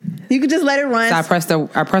You can just let it run. So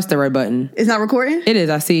I pressed the red button. It's not recording? It is.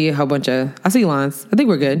 I see lines. I think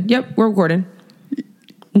we're good. Yep, we're recording.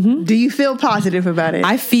 Mm-hmm. Do you feel positive about it?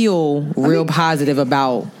 I feel real positive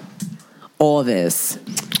about all this.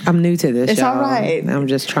 I'm new to this, It's y'all. all right. I'm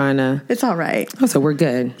just trying to... It's all right. Oh, so we're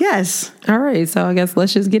good. Yes. All right, so I guess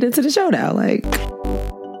let's just get into the show now. Like...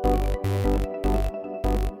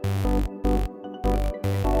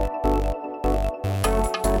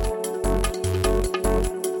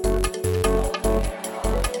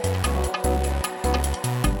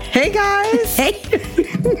 Hey, guys.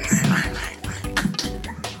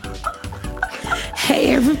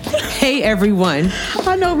 Hey, everyone.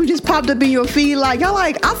 I know we just popped up in your feed like, y'all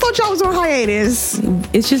like, I thought y'all was on hiatus.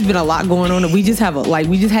 It's just been a lot going on. We just had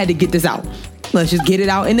to get this out. Let's just get it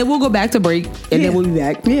out, and then we'll go back to break, and then we'll be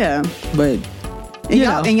back. Yeah. But...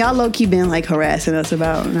 And y'all low-key been like harassing us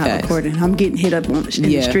about not recording. I'm getting hit up in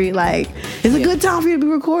the street like, it's a good time for you to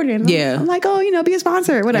be recording. I'm like, oh, be a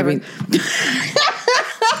sponsor, whatever.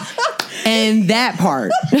 And that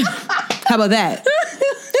part. How about that?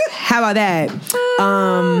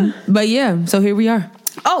 But yeah, so here we are.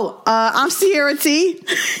 Oh, I'm Sierra T.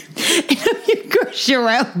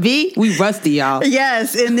 Sherelle B. We rusty, y'all.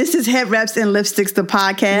 Yes, and this is Head Reps and Lipsticks, the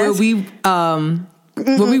podcast.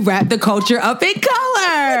 Where we wrap the culture up in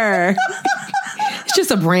color. It's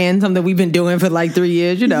just a brand, something we've been doing for like 3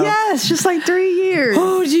 years, Yes, just like 3 years.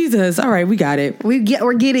 Oh, Jesus. All right, we got it. We're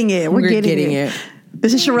getting it. We're getting it.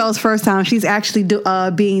 This is Sherelle's first time. She's actually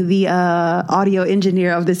being the audio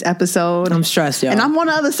engineer of this episode. I'm stressed, y'all. And I'm on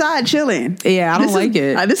the other side chilling. Yeah, I don't like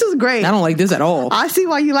it. This is great. I don't like this at all. I see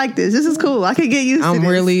why you like this. This is cool. I can get used to this. I'm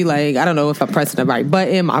really like, I don't know if I'm pressing the right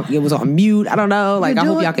button. It was on mute. I don't know. Like, I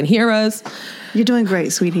hope y'all can hear us. You're doing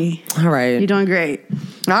great, sweetie. All right. You're doing great.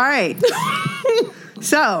 All right.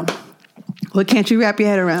 So, what can't you wrap your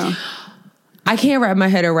head around? I can't wrap my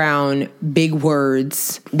head around big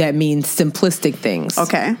words that mean simplistic things.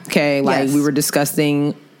 Okay. Like we were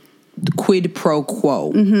discussing quid pro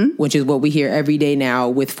quo, which is what we hear every day now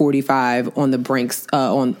with 45 on the brinks,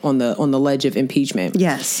 on the ledge of impeachment.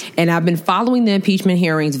 Yes. And I've been following the impeachment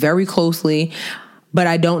hearings very closely, but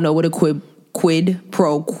I don't know what a quid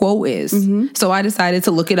pro quo is. So I decided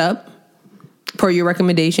to look it up per your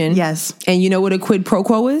recommendation. Yes. And you know what a quid pro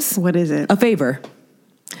quo is? What is it? A favor.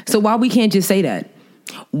 So why we can't just say that?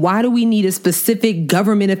 Why do we need a specific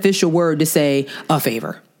government official word to say a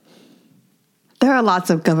favor? There are lots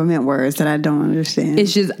of government words that I don't understand.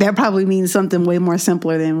 It's just... That probably means something way more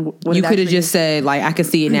simpler than what you could have just said, like, I can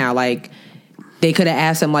see it now. Like, they could have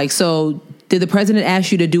asked him, like, so... Did the president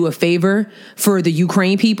ask you to do a favor for the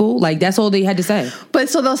Ukraine people? Like, that's all they had to say. But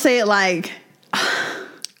so they'll say it like...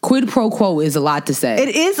 Quid pro quo is a lot to say.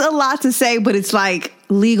 It is a lot to say, but it's like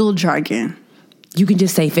legal jargon. You can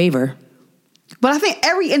just say favor. But I think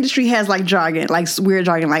every industry has like jargon, like weird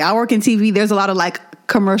jargon. Like I work in TV. There's a lot of like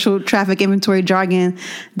commercial traffic inventory jargon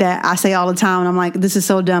that I say all the time. And I'm like, this is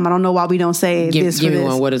so dumb. I don't know why we don't say this for this. Give me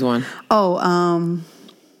one. What is one? Oh,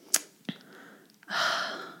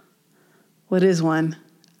 what is one?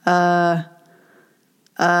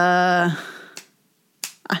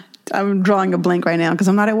 I'm drawing a blank right now because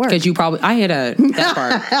I'm not at work. Because I hit that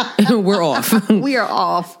part. We're off. We are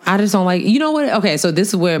off. I just don't like, you know what? Okay, so this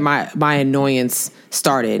is where my annoyance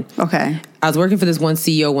started. Okay. I was working for this one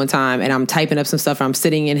CEO one time, and I'm typing up some stuff. And I'm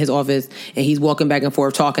sitting in his office, and he's walking back and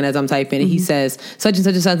forth talking as I'm typing. And he says, such and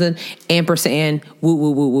such and something, ampersand, woo,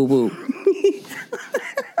 woo, woo, woo, woo.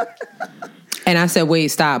 And I said, wait,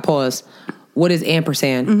 stop, pause. What is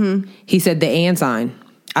ampersand? He said, the and sign.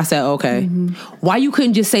 I said, okay. Why you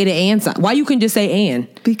couldn't just say the and sign? Why you couldn't just say and?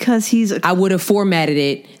 Because I would have formatted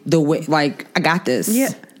it the way, like, I got this.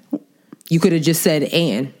 Yeah. You could have just said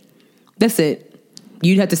and. That's it.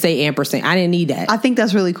 You'd have to say ampersand. I didn't need that. I think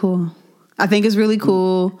that's really cool. I think it's really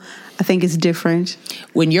cool. I think it's different.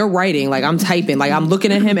 When you're writing, like I'm typing, like I'm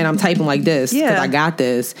looking at him and I'm typing like this because I got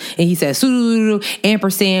this. And he says,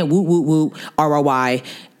 ampersand, woo, woo, woo, RRY,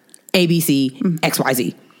 ABC,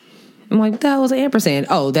 XYZ. I'm like, what the hell is an ampersand?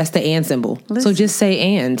 Oh, that's the and symbol. Listen. So just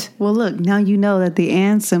say and. Well, look, now you know that the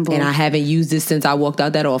and symbol. And I haven't used this since I walked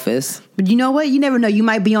out that office. But you know what? You never know. You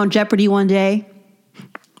might be on Jeopardy one day.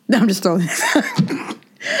 No, I'm just throwing this out.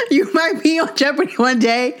 You might be on Jeopardy one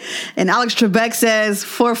day, and Alex Trebek says,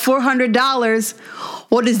 for $400,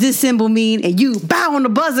 what does this symbol mean? And you bow on the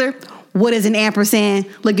buzzer. What is an ampersand?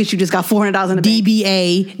 Look at you, just got $400 in the bank.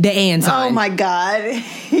 DBA, the and sign. Oh, my God. I'm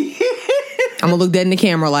going to look dead in the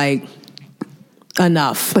camera like,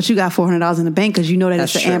 enough. But you got $400 in the bank because you know that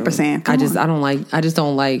it's an ampersand. I just don't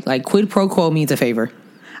like, quid pro quo means a favor.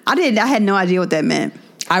 I had no idea what that meant.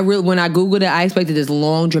 When I Googled it, I expected this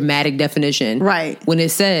long, dramatic definition. Right. When it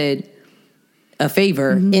said a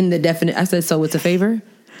favor in the definition, I said, so it's a favor?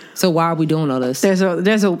 So why are we doing all this? There's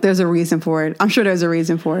a reason for it. I'm sure there's a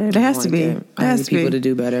reason for it. There has to be. I need people to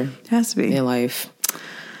do better. It has to be. In life.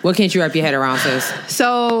 What can't you wrap your head around, sis?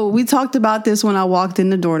 So we talked about this when I walked in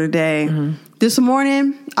the door today. This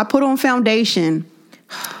morning, I put on foundation.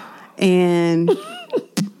 And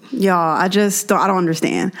y'all, I don't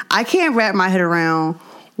understand. I can't wrap my head around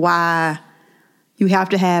why you have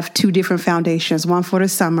to have two different foundations, one for the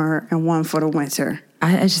summer and one for the winter.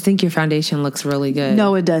 I just think your foundation looks really good.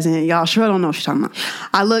 No, it doesn't. Y'all sure don't know what you're talking about.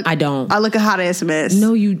 I look a hot ass mess.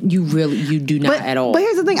 No, you do not at all. But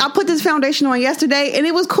here's the thing. I put this foundation on yesterday and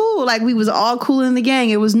it was cool. Like we was all cool in the gang.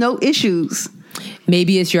 It was no issues.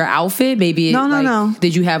 Maybe it's your outfit. Maybe no.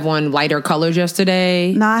 Did you have on lighter colors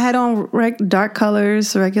yesterday? No, I had on dark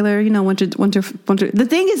colors, regular, winter. The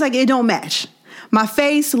thing is, like, it don't match. My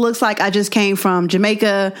face looks like I just came from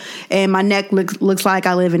Jamaica, and my neck looks like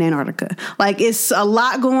I live in Antarctica. Like, it's a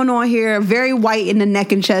lot going on here. Very white in the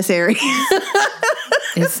neck and chest area.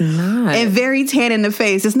 It's not. And very tan in the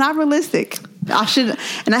face. It's not realistic. I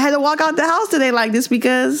had to walk out the house today like this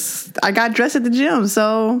because I got dressed at the gym.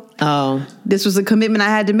 So this was a commitment I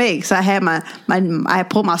had to make. So I had I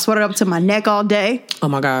pulled my sweater up to my neck all day. Oh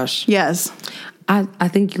my gosh. Yes. I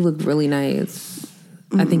think you look really nice.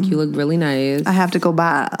 I think you look really nice. I have to go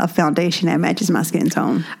buy a foundation that matches my skin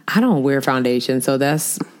tone. I don't wear foundation, so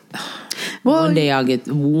that's... one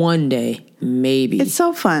day, maybe. It's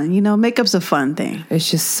so fun. Makeup's a fun thing.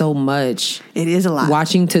 It's just so much. It is a lot.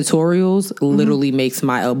 Watching tutorials literally makes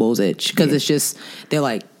my elbows itch because it's just, they're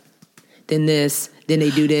like, then this, then they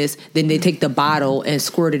do this, then they take the bottle and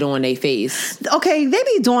squirt it on their face. Okay, they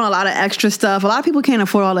be doing a lot of extra stuff. A lot of people can't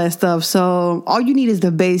afford all that stuff. So all you need is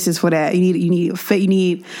the basis for that. You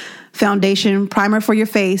need foundation, primer for your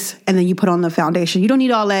face, and then you put on the foundation. You don't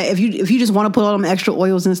need all that. If you just want to put all them extra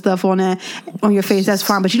oils and stuff on your face, that's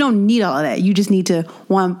fine. But you don't need all of that. You just need to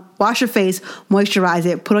wash your face, moisturize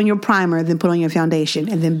it, put on your primer, then put on your foundation,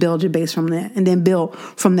 and then build your base from that, and then build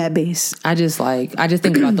from that base. I just think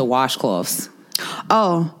about the washcloths.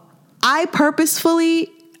 Oh, I purposefully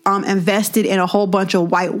invested in a whole bunch of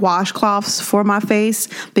white washcloths for my face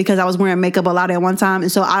because I was wearing makeup a lot at one time.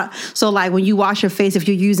 And so like when you wash your face, if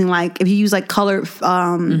you use colored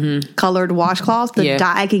washcloths, the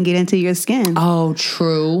dye can get into your skin. Oh,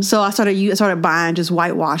 true. So I started buying just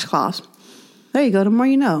white washcloths. There you go. The more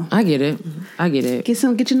you know. I get it.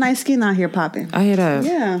 Get your nice skin out here popping. I hear that.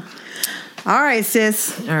 Yeah. All right,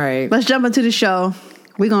 sis. All right. Let's jump into the show.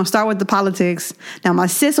 We're going to start with the politics. Now, my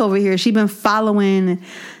sis over here, she's been following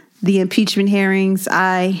the impeachment hearings.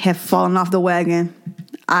 I have fallen off the wagon.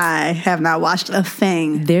 I have not watched a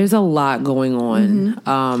thing. There's a lot going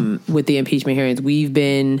on with the impeachment hearings. We've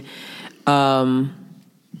been...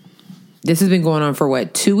 this has been going on for,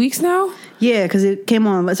 2 weeks now? Yeah, because it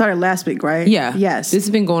started last week, right? Yeah. Yes. This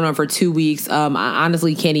has been going on for 2 weeks. I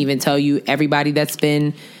honestly can't even tell you everybody that's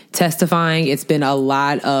been testifying. It's been a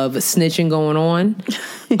lot of snitching going on.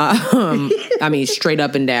 I mean, straight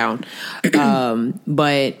up and down.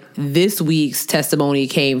 But this week's testimony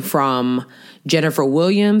came from Jennifer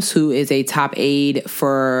Williams, who is a top aide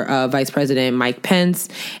for Vice President Mike Pence,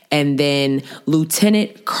 and then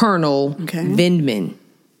Lieutenant Colonel Vindman.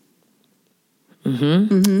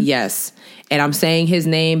 Yes. And I'm saying his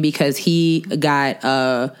name because he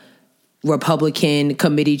got Republican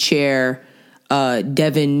committee chair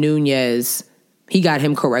Devin Nunes. He got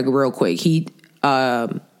him correct real quick. He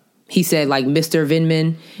said like Mr.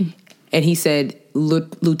 Vindman, and he said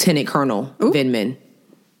Lieutenant Colonel Vindman.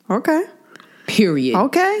 Okay. Period.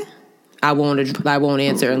 Okay. I won't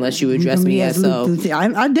answer unless you address me as so.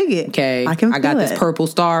 I dig it. Okay. I got this purple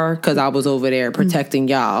star because I was over there protecting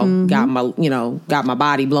y'all. Got my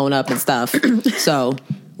body blown up and stuff. So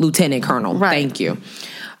Lieutenant Colonel. Right. Thank you.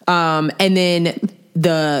 And then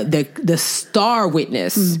the star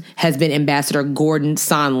witness has been Ambassador Gordon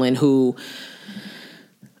Sondland, who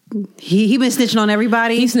he been snitching on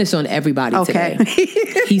everybody. He snitched on everybody today.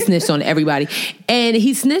 He snitched on everybody, and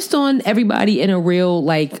he snitched on everybody in a real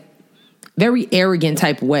very arrogant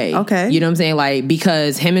type way. Okay, you know what I'm saying? Like,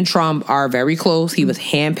 because him and Trump are very close. He was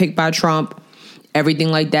handpicked by Trump, everything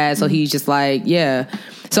like that. So he's just like, yeah.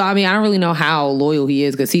 So, I mean, I don't really know how loyal he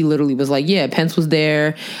is because he literally was like, yeah, Pence was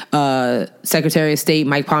there. Secretary of State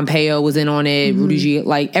Mike Pompeo was in on it. Rudy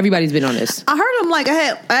Giuliani, everybody's been on this. I heard him I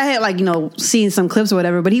had seen some clips or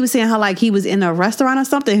whatever, but he was saying how he was in a restaurant or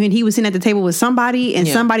something and he was sitting at the table with somebody and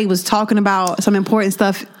somebody was talking about some important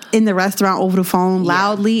stuff in the restaurant over the phone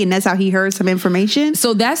loudly, and that's how he heard some information.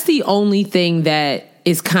 So that's the only thing that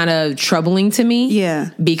is kind of troubling to me. Yeah.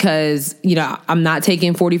 Because, you know, I'm not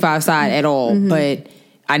taking 45 side at all, but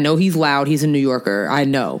I know he's loud. He's a New Yorker. I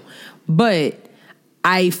know. But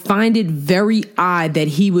I find it very odd that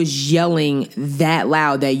he was yelling that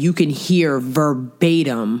loud that you can hear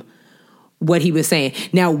verbatim what he was saying.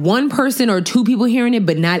 Now, one person or two people hearing it,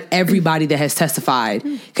 but not everybody that has testified.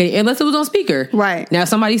 Okay, unless it was on speaker. Right. Now, if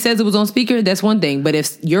somebody says it was on speaker, that's one thing. But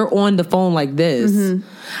if you're on the phone like this,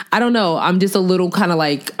 I don't know. I'm just a little kind of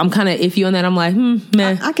like, I'm kind of iffy on that. I'm like,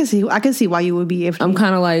 meh. I can see why you would be iffy. I'm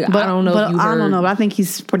kind of like, I don't know. But I don't know. But I think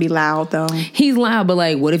he's pretty loud though. He's loud, but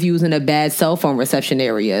like, what if you was in a bad cell phone reception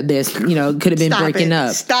area? This, you know, could have been breaking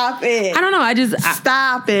up. Stop it. I don't know.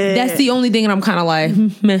 Stop it. That's the only thing, and I'm kind of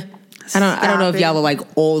like, meh. I don't know if y'all are like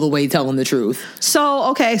all the way telling the truth. So,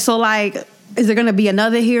 okay. So like, is there going to be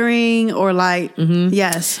another hearing or like,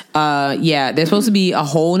 yes. Yeah, there's supposed to be a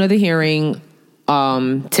whole another hearing,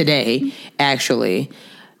 today actually.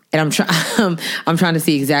 And I'm trying to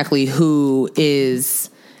see exactly who is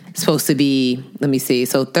supposed to be, let me see.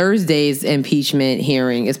 So Thursday's impeachment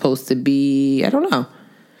hearing is supposed to be, I don't know.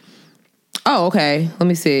 Oh, okay. Let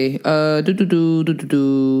me see.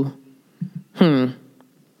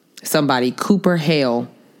 Somebody, Cooper Hale.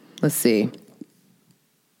 Let's see.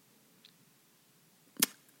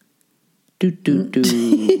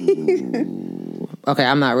 Okay,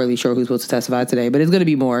 I'm not really sure who's supposed to testify today, but it's going to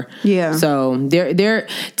be more. Yeah. So they're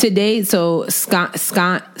today. So Scott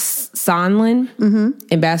Sondland,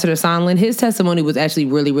 Ambassador Sondland, his testimony was actually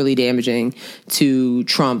really, really damaging to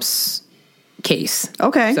Trump's case.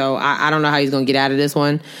 Okay. So I don't know how he's going to get out of this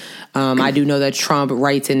one. I do know that Trump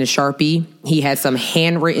writes in a Sharpie. He had some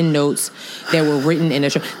handwritten notes that were written in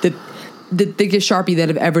the thickest Sharpie that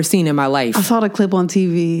I've ever seen in my life. I saw the clip on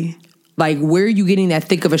TV. Like, where are you getting that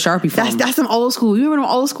thick of a Sharpie from? That's some old school. You remember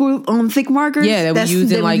them old school thick markers? Yeah, that we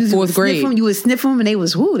used in like fourth grade. You would sniff them and they were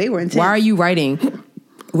intense. Why are you writing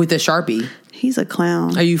with a Sharpie? He's a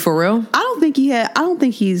clown. Are you for real? I don't think he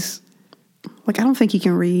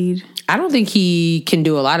can read. I don't think he can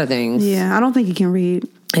do a lot of things. Yeah, I don't think he can read.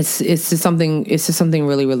 It's just something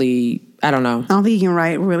really, really, I don't know. I don't think he can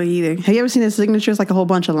write really either. Have you ever seen his signature? It's like a whole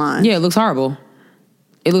bunch of lines. Yeah, it looks horrible.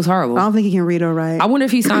 I don't think he can read or write. I wonder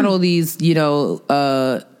if he signed all these,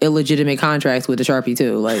 illegitimate contracts with the Sharpie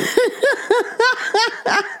too. Like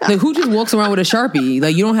who just walks around with a Sharpie?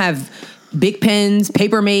 Like, you don't have big pens,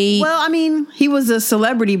 paper made. Well, I mean, he was a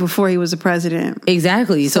celebrity before he was a president.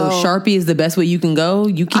 Exactly. So Sharpie is the best way you can go.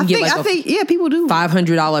 You can get people do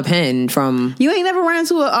 $500 pen from. You ain't never run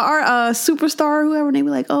into a superstar or whoever, and they be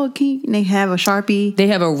like, oh, and they have a Sharpie. They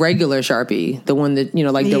have a regular Sharpie, the one that,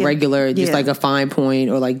 the regular, just like a fine point,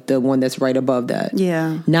 or like the one that's right above that.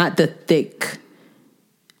 Yeah. Not the thick.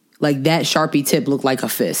 Like, that Sharpie tip looked like a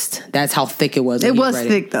fist. That's how thick it was. It was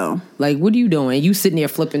thick, though. Like, what are you doing? You sitting there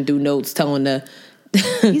flipping through notes, telling the...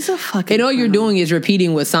 He's a fucking And all you're doing is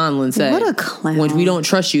repeating what Sondland said. What a clown. Which we don't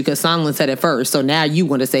trust you, because Sondland said it first. So now you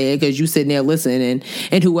want to say it because you sitting there listening.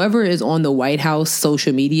 And whoever is on the White House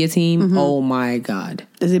social media team, oh my God.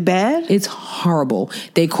 Is it bad? It's horrible.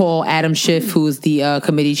 They call Adam Schiff, who's the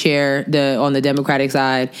committee chair on the Democratic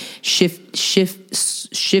side,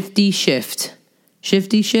 Shifty Shift.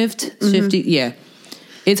 Yeah.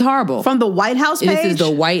 It's horrible. From the White House page? This is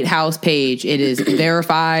the White House page. It is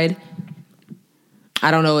verified.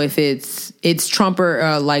 I don't know if it's Trump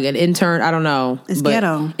or like an intern. I don't know. It's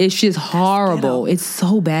ghetto. It's just horrible. It's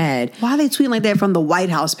so bad. Why are they tweeting like that from the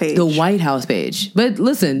White House page? The White House page. But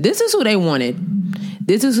listen, this is who they wanted.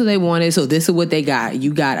 So this is what they got.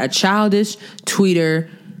 You got a childish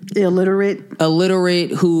tweeter.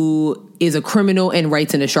 Illiterate who is a criminal and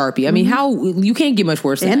writes in a Sharpie. I mean, how you can't get much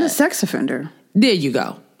worse than that. And a sex offender. There you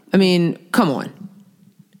go. I mean, come on.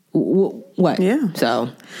 What? Yeah. So,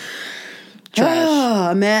 trash. Oh,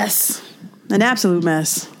 a mess. An absolute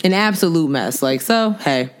mess. Like, so,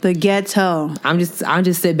 hey. The ghetto. I'm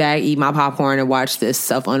just sit back, eat my popcorn, and watch this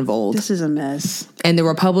stuff unfold. This is a mess. And the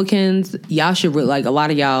Republicans, y'all should, like, a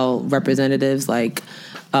lot of y'all representatives, like,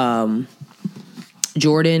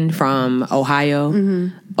 Jordan from Ohio.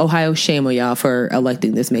 Ohio, shame on y'all for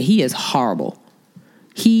electing this man. He is horrible.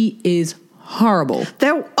 There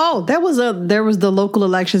was the local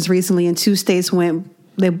elections recently, and 2 states went.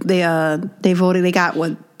 They voted. They got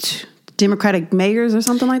Democratic mayors or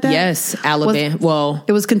something like that. Yes, Alabama.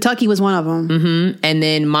 It was Kentucky was one of them. And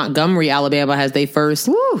then Montgomery, Alabama, has their first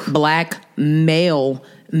black male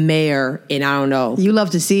mayor, and I don't know. You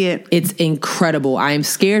love to see it. It's incredible. I am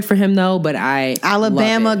scared for him though, but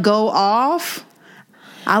Alabama love it. Go off.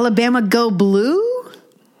 Alabama go blue.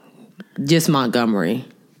 Just Montgomery.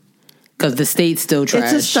 because the state's still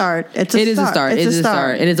trash. It's a start. It is a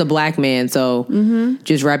start. And it's a black man, so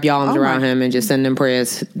just wrap your arms around him and just send them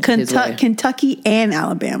prayers. Kentucky and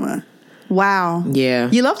Alabama. Wow. Yeah.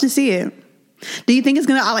 You love to see it. Do you think it's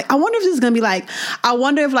gonna? I wonder if this is gonna be like. I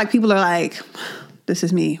wonder if like people are like, this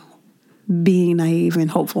is me being naive and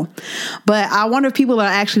hopeful, but I wonder if people are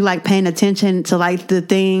actually like paying attention to like the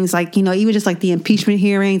things like, you know, even just like the impeachment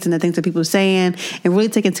hearings and the things that people are saying, and really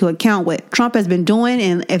take into account what Trump has been doing,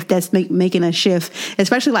 and if that's making a shift,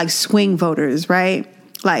 especially like swing voters, right?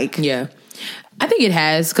 Like, yeah. I think it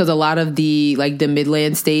has, because a lot of the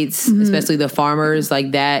Midland states, especially the farmers,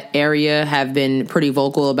 like that area, have been pretty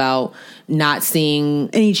vocal about not seeing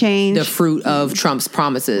any change, the fruit of Trump's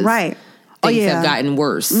promises. Right. Things have gotten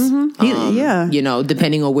worse. You know,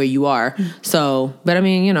 depending on where you are. So, but I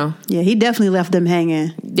mean, you know. Yeah, he definitely left them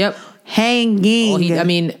hanging. Yep. Hanging.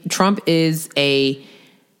 Well, Trump he's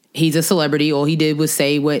a celebrity. All he did was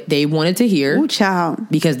say what they wanted to hear. Ooh, child.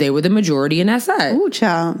 Because they were the majority, and that's that. Ooh,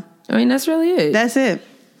 child. I mean, that's really it. That's it.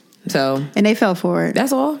 So. And they fell for it.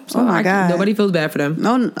 That's all. So oh, my God. Nobody feels bad for them.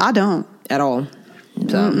 No, I don't. At all.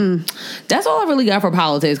 So that's all I really got for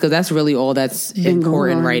politics, because that's really all that's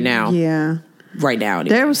important right now. Yeah. Right now.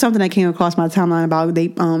 Anyway. There was something that came across my timeline about they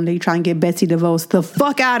try and get Betsy DeVos the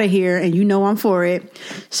fuck out of here, and you know I'm for it.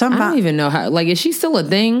 I don't even know how, like, is she still a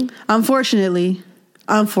thing? Unfortunately.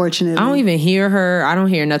 I don't even hear her. I don't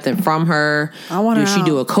hear nothing from her. Does she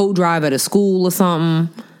do a code drive at a school or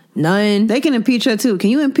something? None. They can impeach her too. Can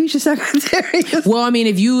you impeach the secretary? Well, I mean,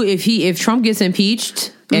 if Trump gets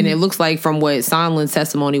impeached, and it looks like from what Sondland's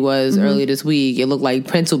testimony was earlier this week, it looked like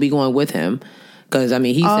Pence will be going with him. Because, I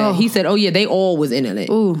mean, he said, oh, yeah, they all was in it.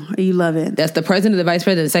 Ooh, you love it. That's the president, the vice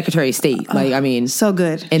president, the secretary of state. Like, I mean. So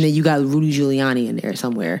good. And then you got Rudy Giuliani in there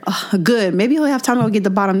somewhere. Good. Maybe he'll have time to get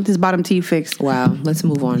his bottom teeth fixed. Wow. Let's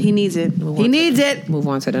move on. He needs it. He needs it. Move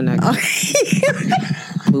on to the next. Okay.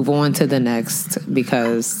 Move on to the next,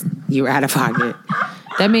 because you're out of pocket.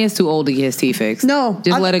 That man's too old to get his teeth fixed. No.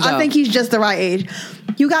 Just let it go. I think he's just the right age.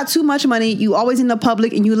 You got too much money. You always in the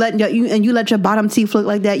public, and you let your bottom teeth look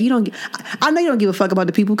like that. You don't. I know you don't give a fuck about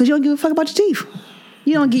the people, because you don't give a fuck about your teeth.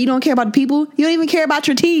 You don't care about the people. You don't even care about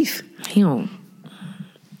your teeth. He don't.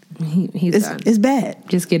 It's bad.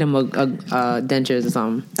 Just get him a dentures or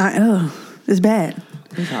something. It's bad.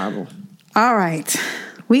 It's horrible. All right,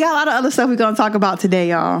 we got a lot of other stuff we're gonna talk about today,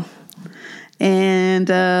 y'all, and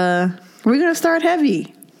we're gonna start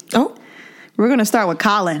heavy. Oh, we're gonna start with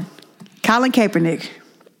Colin Kaepernick.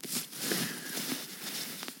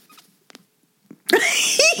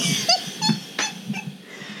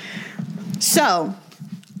 So,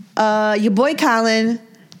 your boy Colin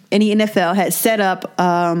in the NFL had set up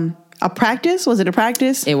a practice. Was it a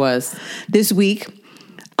practice? It was. This week.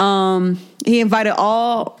 He invited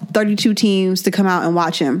all 32 teams to come out and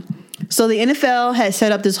watch him. So the NFL had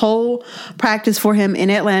set up this whole practice for him in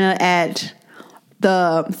Atlanta at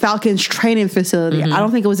the Falcons training facility. I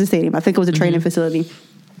don't think it was a stadium. I think it was a training facility.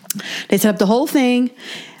 They set up the whole thing.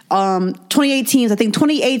 28 teams, I think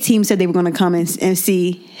 28 teams said they were going to come and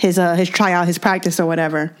see his tryout, his practice or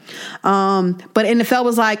whatever. But NFL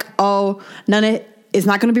was like, oh, it's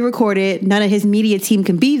not going to be recorded. None of his media team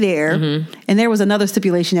can be there. And there was another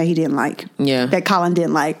stipulation that he didn't like. Yeah. That Colin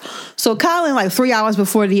didn't like. So Colin, like 3 hours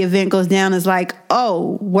before the event goes down, is like,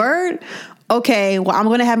 oh, word? Okay, well, I'm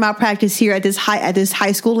going to have my practice here at this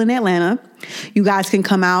high school in Atlanta. You guys can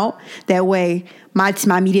come out. That way, my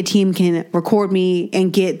media team can record me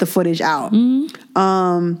and get the footage out.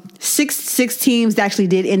 Six teams actually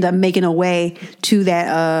did end up making a way to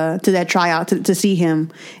that tryout to see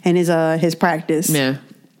him and his practice. Yeah.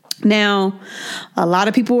 Now, a lot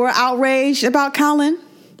of people were outraged about Colin.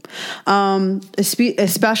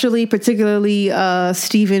 Particularly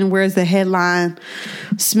Stephen, where's the headline?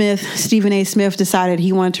 Stephen A. Smith decided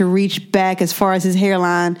he wanted to reach back as far as his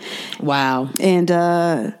hairline. Wow. And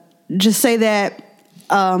just say that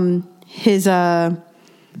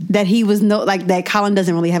that he was that Colin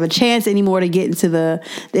doesn't really have a chance anymore to get into the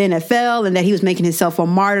NFL, and that he was making himself a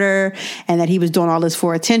martyr, and that he was doing all this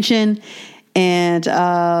for attention. And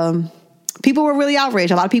people were really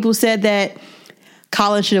outraged. A lot of people said that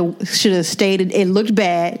Colin should have stayed. It looked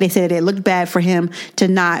bad. They said it looked bad for him to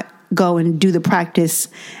not go and do the practice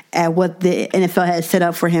at what the NFL had set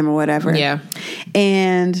up for him or whatever. Yeah.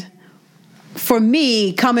 And for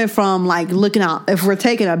me, coming from like looking out, if we're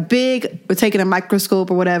taking a microscope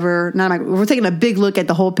or whatever, we're taking a big look at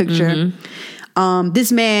the whole picture.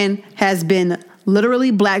 This man has been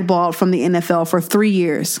literally blackballed from the NFL for 3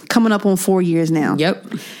 years, coming up on 4 years now. Yep.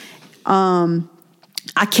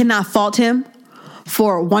 I cannot fault him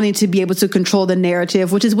for wanting to be able to control the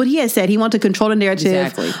narrative, which is what he has said. He wanted to control the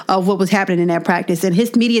narrative of what was happening in that practice. And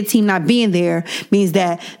his media team not being there means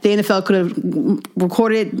that the NFL could have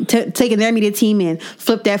recorded, taken their media team and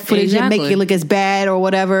flipped that footage and make it look as bad or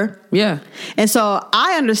whatever. Yeah. And so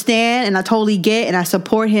I understand and I totally get and I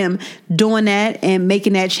support him doing that and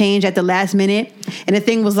making that change at the last minute. And the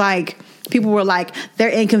thing was like, people were like, they're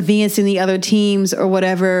inconveniencing the other teams or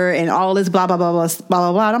whatever and all this blah, blah, blah, blah, blah,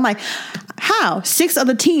 blah, blah. And I'm like, how? 6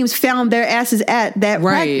 other teams found their asses at that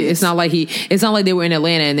practice. It's not like they were in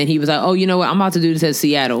Atlanta and then he was like, oh, you know what? I'm about to do this at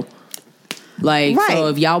Seattle. Like, so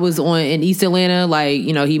if y'all was in East Atlanta, like,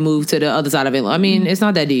 you know, he moved to the other side of Atlanta. I mean, it's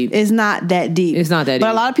not that deep. It's not that deep.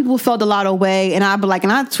 But a lot of people felt a lot of way. And I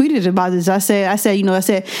tweeted about this. I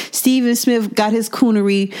said, Stephen Smith got his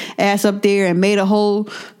coonery ass up there and made a whole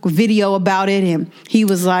video about it. And he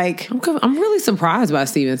was like, I'm really surprised by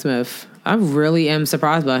Stephen Smith. I really am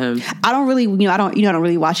surprised by him. I don't really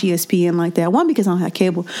watch ESPN like that. One, because I don't have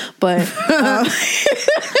cable, but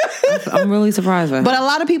I'm really surprised by him. But a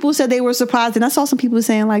lot of people said they were surprised, and I saw some people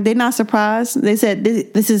saying like they're not surprised. They said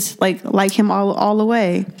this is like him all the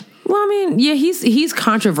way. Well, I mean, yeah, he's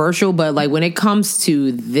controversial, but like when it comes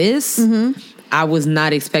to this, I was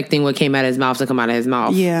not expecting what came out of his mouth to come out of his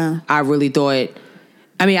mouth. Yeah, I really thought.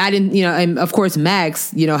 I mean, I didn't, and of course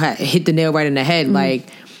Max, hit the nail right in the head, like.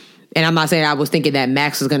 And I'm not saying I was thinking that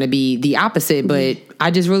Max was going to be the opposite, but I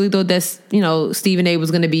just really thought that, Stephen A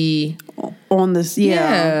was going to be on this.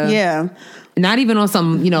 Yeah. Not even on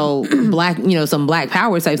some, black, some black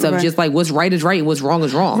power type stuff. Right. Just like what's right is right and what's wrong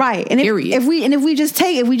is wrong. Right. And period. If we just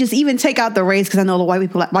take out the race, because I know the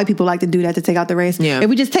white people like to do that, to take out the race. Yeah. If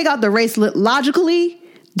we just take out the race logically,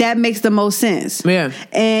 that makes the most sense. Yeah.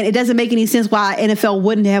 And it doesn't make any sense why NFL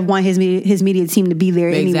wouldn't have want his media team to be there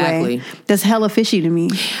anyway. Exactly. That's hella fishy to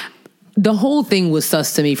me. The whole thing was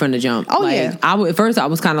sus to me from the jump. Oh, yeah. At first, I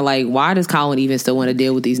was kind of like, why does Colin even still want to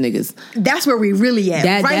deal with these niggas? That's where we really at,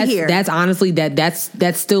 here. That's honestly,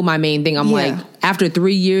 that's still my main thing. I'm like, after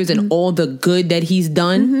 3 years and all the good that he's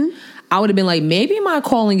done, I would have been like, maybe my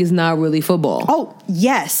calling is not really football. Oh,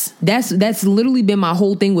 yes. That's literally been my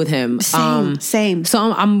whole thing with him. Same.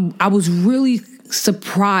 So I was really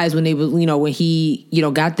surprised when when he,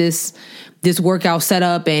 got this workout set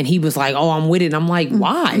up and he was like, oh, I'm with it. And I'm like,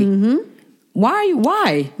 why? Why?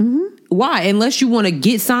 Why? Unless you want to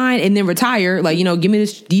get signed and then retire, like, give me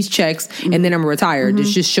these checks and then I'm retired.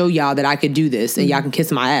 Just show y'all that I could do this and y'all can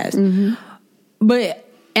kiss my ass. But,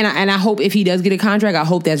 and I hope if he does get a contract, I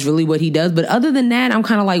hope that's really what he does. But other than that, I'm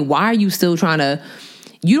kind of like, why are you still trying to,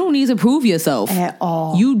 you don't need to prove yourself. At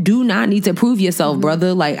all. You do not need to prove yourself,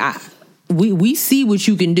 brother. Like, we see what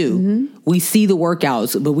you can do. We see the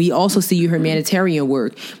workouts, but we also see your humanitarian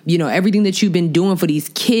work. Everything that you've been doing for these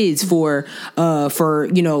kids, for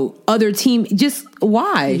other team. Just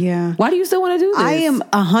why? Yeah. Why do you still want to do this? I am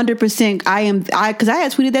 100%. Because I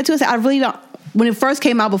had tweeted that too. I said, I really don't. When it first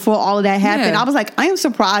came out, before all of that happened, I was like, I am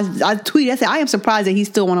surprised. I said, I am surprised that he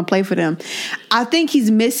still want to play for them. I think he's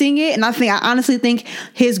missing it. And I honestly think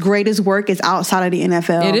his greatest work is outside of the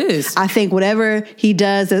NFL. It is. I think whatever he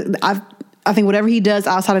does, I think whatever he does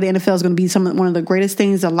outside of the NFL is going to be one of the greatest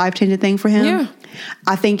things, a life-changing thing for him. Yeah.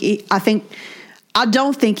 I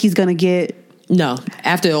don't think he's going to get. No.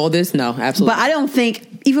 After all this, no, absolutely. But I don't think,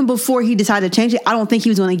 even before he decided to change it, I don't think he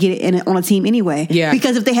was going to get it on a team anyway. Yeah.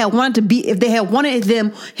 Because if they had wanted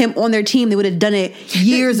him on their team, they would have done it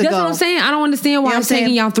years ago. That's what I'm saying. I don't understand why it's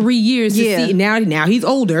taking y'all 3 years to see. Now he's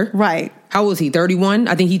older. Right. How old is he? 31?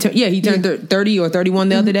 I think he turned 30 or 31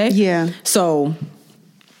 the other day. Yeah. So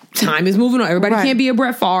time is moving on. Everybody can't be a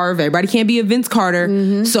Brett Favre. Everybody can't be a Vince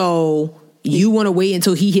Carter. So you want to wait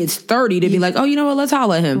until he hits 30 to be like, oh, you know what? Let's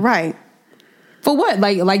holler at him. Right. For what?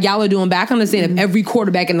 Like y'all are doing back. I understand if every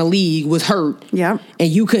quarterback in the league was hurt. Yeah. And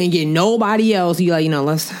you couldn't get nobody else. You like,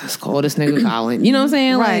 let's call this nigga Colin. You know what I'm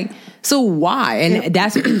saying? Right. Like, so why? And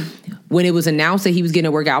that's when it was announced that he was getting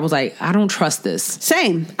a workout, I was like, I don't trust this.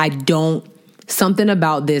 Same. Something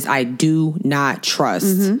about this I do not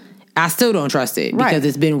trust. I still don't trust it because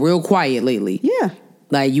it's been real quiet lately. Yeah.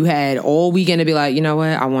 Like you had all weekend to be like, you know what?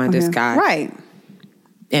 I want this guy. Right.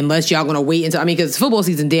 Unless y'all gonna wait until, because football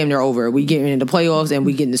season damn near over. We getting into the playoffs and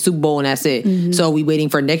we getting the Super Bowl and that's it. So we waiting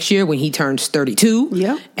for next year when he turns 32.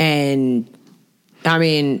 Yeah. And I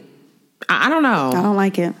don't know. I don't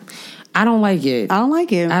like it. I don't like it. I don't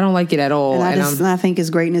like it. I don't like it at all. And I think his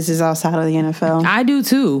greatness is outside of the NFL. I do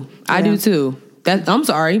too. Yeah. I do too. I'm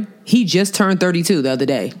sorry. He just turned 32 the other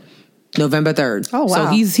day. November 3rd. Oh, wow. So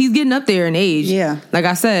he's getting up there in age. Yeah. Like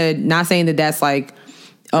I said, not saying that that's like,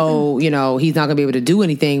 oh, he's not going to be able to do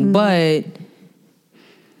anything. But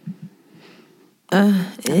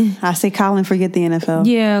I say, Colin, forget the NFL.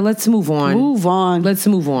 Yeah, let's move on. Let's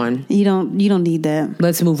move on. You don't need that.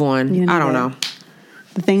 Let's move on. I don't know.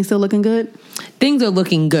 The thing's still looking good? Things are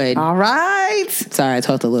looking good. All right. Sorry, I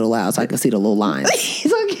talked a little loud so I can see the little lines.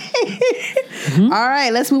 It's okay. All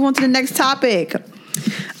right, let's move on to the next topic.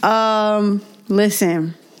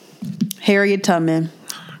 Listen, Harriet Tubman.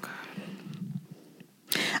 Oh my God.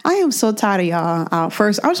 I am so tired of y'all.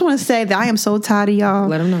 First, I just want to say that I am so tired of y'all.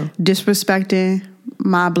 Let them know. Disrespecting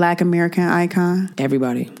my Black American icon.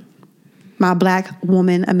 Everybody. My Black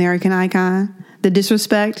woman American icon. The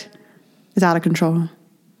disrespect is out of control.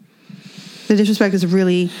 The disrespect is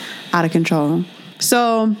really out of control.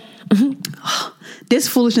 So, this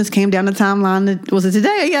foolishness came down the timeline. Was it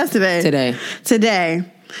today or yesterday? Today.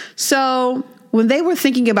 So, when they were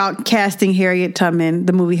thinking about casting Harriet Tubman,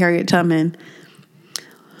 the movie Harriet Tubman,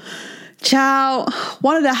 child,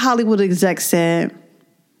 one of the Hollywood execs said,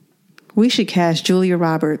 we should cast Julia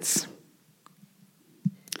Roberts.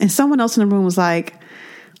 And someone else in the room was like,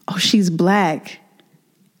 oh, she's Black.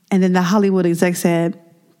 And then the Hollywood exec said,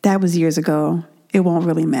 that was years ago. It won't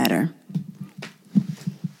really matter.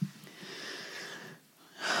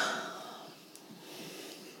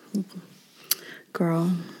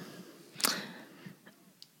 Girl.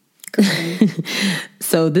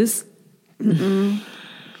 So this...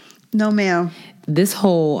 No, ma'am. This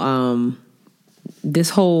whole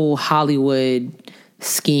Hollywood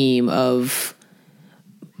scheme of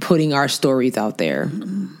putting our stories out there,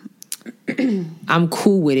 I'm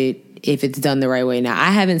cool with it if it's done the right way. Now, I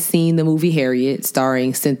haven't seen the movie Harriet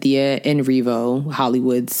starring Cynthia Erivo,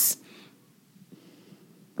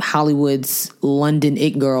 Hollywood's London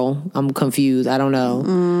it girl. I'm confused. I don't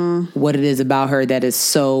know what it is about her that is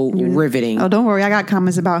so riveting. Oh, don't worry. I got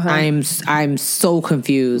comments about her. I'm so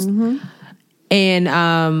confused. And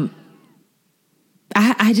I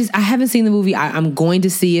haven't seen the movie. I'm going to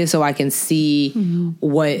see it so I can see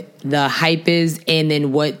what the hype is, and then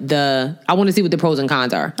I want to see what the pros and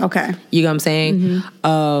cons are. Okay. You know what I'm saying?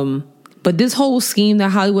 But this whole scheme that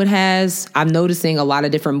Hollywood has, I'm noticing a lot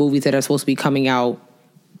of different movies that are supposed to be coming out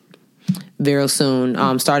very soon.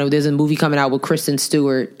 Starting with, there's a movie coming out with Kristen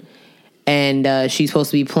Stewart, and she's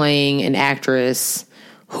supposed to be playing an actress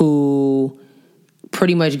who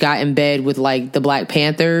pretty much got in bed with like the Black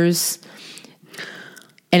Panthers.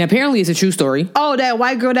 And apparently it's a true story. Oh, that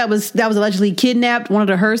white girl that was allegedly kidnapped, one of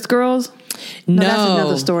the Hearst girls? No, that's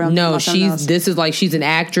another story. She's an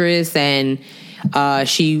actress, and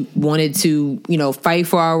she wanted to, fight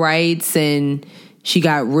for our rights, and she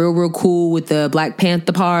got real cool with the Black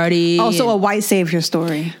Panther Party. Oh, so a white savior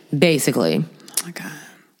story. Basically. Oh my God.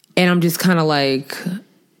 And I'm just kind of like,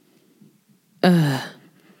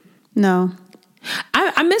 no.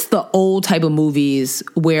 I miss the old type of movies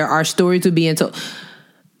where our stories were being told.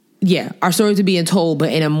 Yeah, our stories are being told,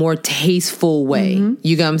 but in a more tasteful way.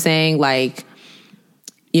 You get what I'm saying? Like,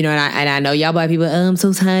 and I know y'all Black people, I'm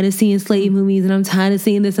so tired of seeing slave movies, and I'm tired of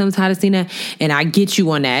seeing this, I'm tired of seeing that. And I get you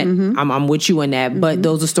on that. I'm with you on that. But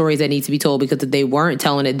those are stories that need to be told, because if they weren't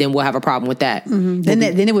telling it, then we'll have a problem with that. Then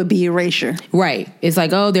it would be erasure. Right. It's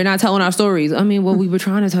like, oh, they're not telling our stories. I mean, well, we were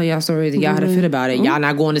trying to tell y'all stories, and y'all had to fit about it. Y'all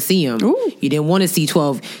not going to see them. You didn't want to see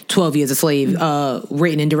 12 Years a Slave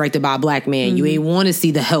written and directed by a Black man. You ain't want to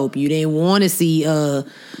see The Help. You didn't want to see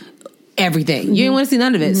everything. You didn't want to see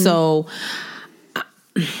none of it. So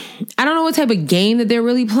I don't know what type of game that they're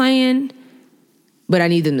really playing, but I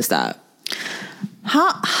need them to stop.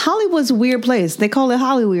 Hollywood's a weird place. They call it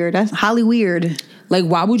Hollyweird. That's Hollyweird. Like,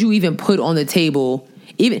 why would you even put on the table?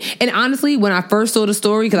 And honestly, when I first saw the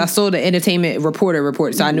story, because I saw the Entertainment Reporter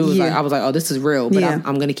report, so I knew it was like, I was like, oh, this is real, but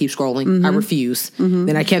I'm going to keep scrolling. I refuse.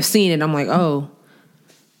 Then I kept seeing it, and I'm like, oh,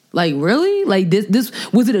 like, really? Like, this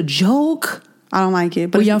was it a joke? I don't like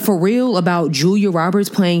it. But were y'all for real about Julia Roberts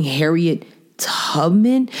playing Harriet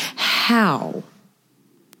Tubman? How?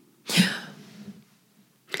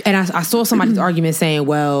 And I saw somebody's argument saying,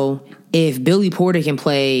 well, if Billy Porter can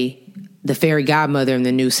play the fairy godmother in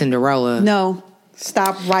the new Cinderella. No,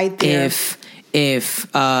 stop right there.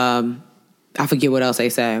 If I forget what else they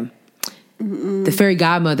say. The fairy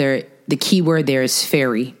godmother, the key word there is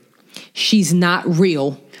fairy. She's not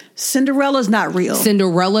real. Cinderella's not real.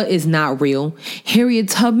 Cinderella is not real. Harriet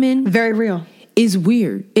Tubman. Very real. Is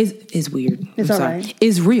weird. Is weird. It's all right.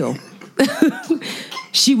 Is real.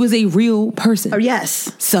 She was a real person. Oh,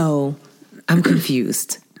 yes. So I'm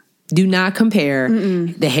confused. Do not compare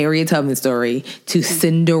the Harriet Tubman story to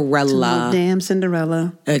Cinderella. To damn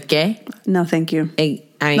Cinderella. Okay? No, thank you.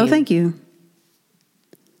 No, thank you.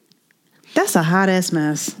 That's a hot ass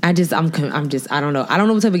mess. I don't know. I don't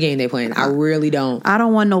know what type of game they're playing. I really don't. I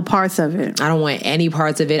don't want no parts of it. I don't want any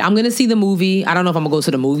parts of it. I'm going to see the movie. I don't know if I'm going to go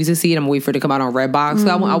to the movies to see it. I'm going to wait for it to come out on Redbox.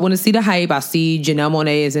 Mm-hmm. I want to see the hype. I see Janelle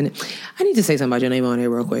Monáe is in it. I need to say something about Janelle Monáe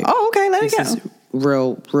real quick. Oh, okay. Let it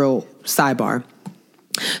go. Real sidebar.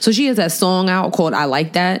 So she has that song out called I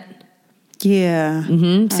Like That. Yeah.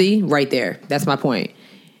 Mm-hmm. See? Right there. That's my point.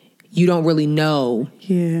 You don't really know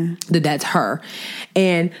that that's her.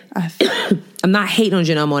 And I'm not hating on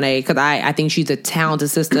Janelle Monáe because I think she's a talented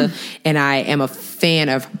sister and I am a fan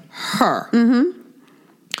of her. Mm-hmm.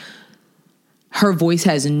 Her voice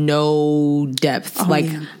has no depth.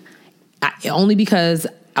 Only because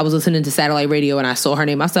I was listening to satellite radio and I saw her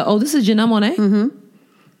name. I said, oh, this is Janelle Monáe? Mm-hmm.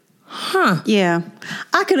 Huh. Yeah.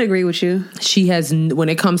 I could agree with you. She has, when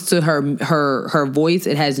it comes to her voice,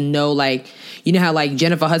 it has no, like, you know how, like,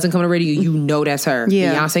 Jennifer Hudson coming to radio, you know that's her.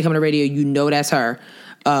 Yeah. Beyonce coming to radio, you know that's her.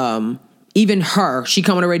 Even her, she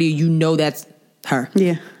coming to radio, you know that's her.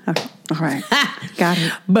 Yeah. Okay. All right. Got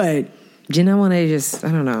it. But Janelle Monáe just,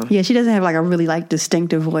 I don't know. Yeah, she doesn't have, like, a really, like,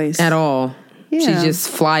 distinctive voice. At all. Yeah. She's just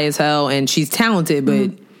fly as hell, and she's talented,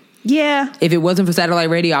 but... Yeah. If it wasn't for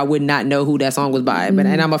satellite radio, I would not know who that song was by. But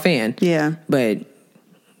and I'm a fan. Yeah. But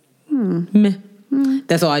meh.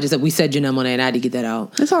 That's all I just said. We said Janelle Monáe and I had to get that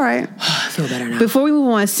out. It's all right. I feel better now. Before we move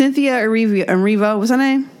on, Cynthia Erivo, what's her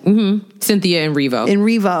name? Mm-hmm. Cynthia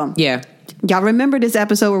Erivo. Yeah. Y'all remember this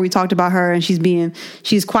episode where we talked about her and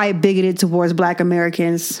she's quite bigoted towards Black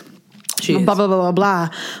Americans. She is. Blah, blah, blah, blah, blah.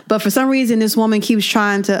 But for some reason, this woman keeps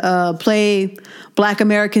trying to play Black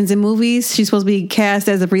Americans in movies. She's supposed to be cast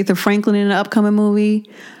as Aretha Franklin in an upcoming movie.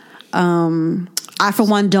 I, for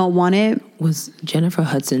one, don't want it. Was Jennifer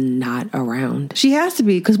Hudson not around? She has to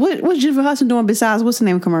be. Because what's Jennifer Hudson doing besides, what's the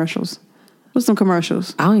name of commercials? What's some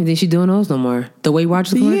commercials? I don't even think she's doing those no more. The Weight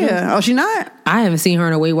Watchers commercials? Yeah. Oh, she not? I haven't seen her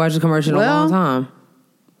in a Weight Watchers commercial in a long time.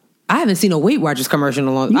 I haven't seen a Weight Watchers commercial in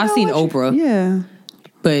a long time. I've seen Oprah. Yeah.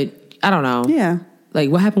 But I don't know. Yeah. Like,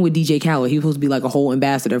 what happened with DJ Khaled? He was supposed to be like a whole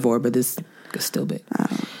ambassador for it, but this is still big.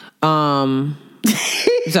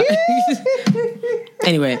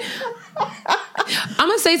 Anyway, I'm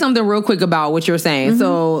going to say something real quick about what you're saying. Mm-hmm.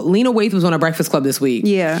 So, Lena Waithe was on a Breakfast Club this week.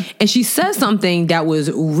 Yeah. And she said something that was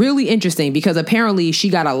really interesting because apparently she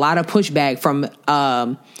got a lot of pushback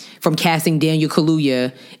from casting Daniel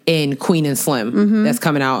Kaluuya in Queen and Slim. Mm-hmm. That's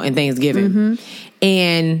coming out in Thanksgiving. Mm-hmm.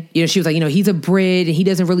 And, you know, she was like, you know, he's a Brit and he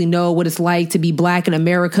doesn't really know what it's like to be Black in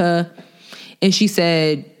America. And she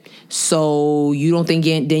said, so you don't think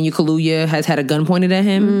Daniel Kaluuya has had a gun pointed at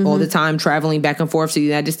him all the time traveling back and forth to the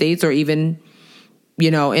United States or even,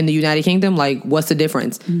 you know, in the United Kingdom? Like, what's the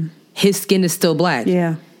difference? His skin is still black.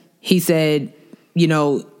 Yeah. He said, you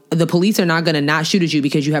know, the police are not going to not shoot at you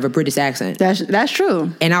because you have a British accent. That's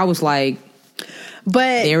true. And I was like,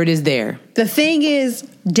 but there it is there. The thing is,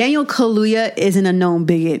 Daniel Kaluuya isn't a known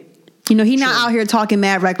bigot. You know, he's not out here talking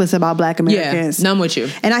mad reckless about Black Americans. Yeah, no, I'm with you.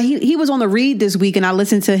 And he was on the Read this week, and I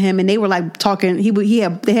listened to him, and they were like talking.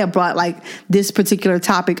 They had brought like this particular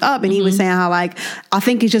topic up, and he was saying how like I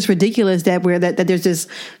think it's just ridiculous that there's this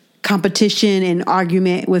competition and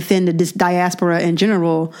argument within this diaspora in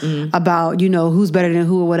general about, you know, who's better than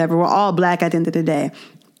who or whatever. We're all Black at the end of the day.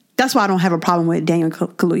 That's why I don't have a problem with Daniel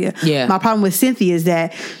Kaluuya. Yeah. My problem with Cynthia is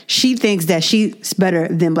that she thinks that she's better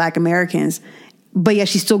than Black Americans, but yeah,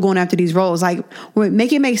 she's still going after these roles. Like,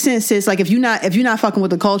 make it make sense, sis. Like, if you're not fucking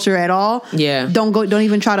with the culture at all, don't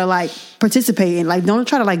even try to like participate in. Like, don't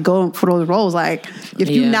try to like go for those roles. Like, if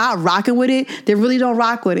you're not rocking with it, then really don't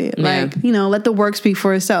rock with it. Like, you know, let the work speak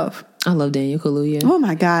for itself. I love Daniel Kaluuya. Oh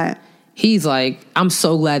my God, he's like, I'm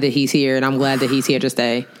so glad that he's here, and I'm glad that he's here to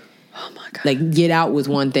stay. Oh my God. Like, Get Out was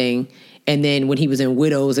one thing, and then when he was in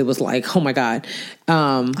Widows, it was like, oh my God.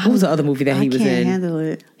 What was the other movie that he was in? I can't handle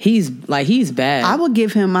it. He's bad. I would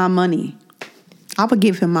give him my money. I would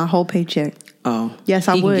give him my whole paycheck. Oh. Yes,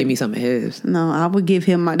 I would. He can give me some of his. No, I would give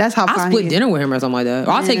him that's how I'll split dinner with him or something like that.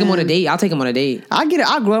 Or I'll take him on a date.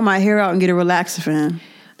 I'll grow my hair out and get a relaxer for him.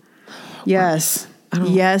 Yes.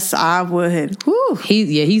 Yes, I would. Whew.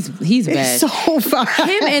 He's bad. It's so fun.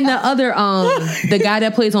 Him and the other the guy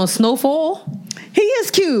that plays on Snowfall. He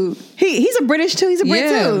is cute. He's a British too. He's a Brit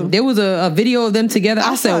too. There was a video of them together.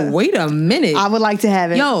 I said, wait a minute. I would like to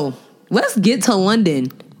have it. Yo, let's get to London.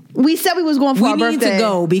 We said we was going for our birthday. We need to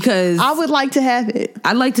go because I would like to have it.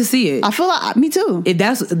 I'd like to see it. I feel like me too. If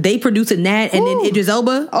they producing that and then Idris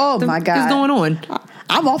Elba. Oh my God, what's going on?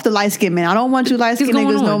 I'm off the light skin man. I don't want you light skin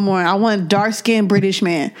niggas no more. I want dark skinned British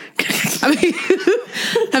man. I mean,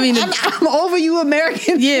 I mean, I'm over you,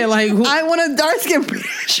 American. Yeah, like I want a dark skin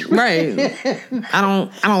British. Right. I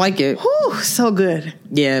don't like it. Whew, so good.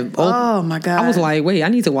 Yeah. Oh my God. I was like, wait, I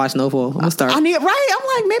need to watch Snowfall. I'm gonna start. I'm like,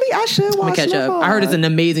 maybe I should watch catch Snowfall. up. I heard it's an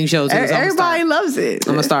amazing show too. So everybody loves it.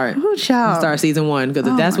 I'm gonna start. Ooh, child. I'm gonna start season 1 because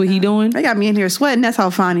if that's what he doing, they got me in here sweating. That's how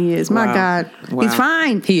fine he is. My God, he's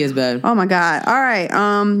fine. He is bad. Oh my God. All right.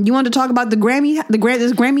 You want to talk about this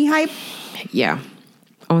Grammy hype? Yeah,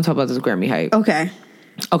 I want to talk about this Grammy hype. Okay.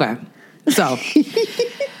 So,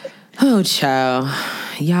 oh child,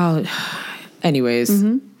 y'all. Anyways,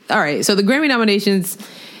 all right. So the Grammy nominations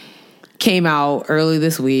came out early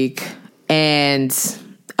this week, and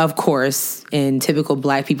of course, in typical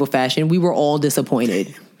Black people fashion, we were all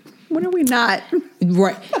disappointed. When are we not?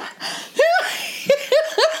 Right.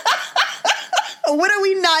 When are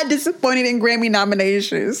we not disappointed in Grammy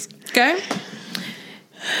nominations? Okay.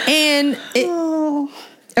 And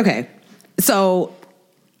okay, so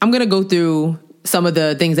I'm gonna go through some of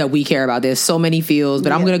the things that we care about. There's so many fields,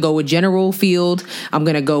 but I'm gonna go with general field. I'm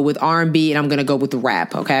gonna go with R&B, and I'm gonna go with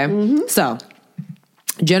rap. Okay, so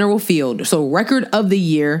general field. So record of the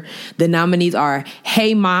year, the nominees are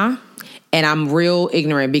Hey Ma, and I'm real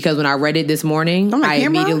ignorant because when I read it this morning,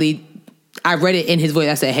 I read it in his voice.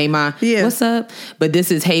 I said, Hey Ma, what's up? But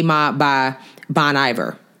this is Hey Ma by Bon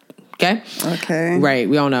Iver. Okay. Right.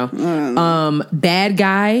 We all know. Bad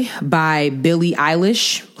Guy by Billie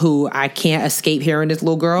Eilish, who I can't escape hearing this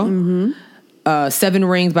little girl. 7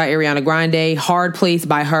 Rings by Ariana Grande. Hard Place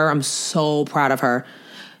by her. I'm so proud of her.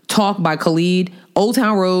 Talk by Khalid. Old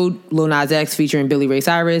Town Road, Lil Nas X featuring Billy Ray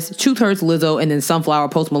Cyrus. Truth Hurts, Lizzo. And then Sunflower,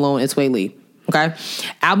 Post Malone, and Sway Lee. Okay.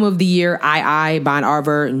 Album of the year, I, Bon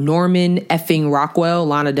Iver. Norman effing Rockwell,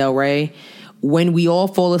 Lana Del Rey. When We All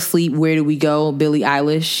Fall Asleep, Where Do We Go, Billie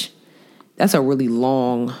Eilish. That's a really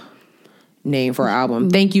long name for an album.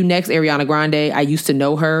 Thank You Next, Ariana Grande. I used to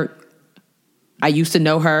know her.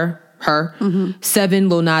 Her. 7,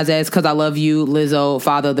 Lil Nas X, Cause I Love You, Lizzo,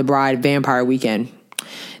 Father of the Bride, Vampire Weekend.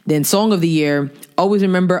 Then Song of the Year, Always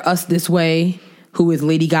Remember Us This Way, who is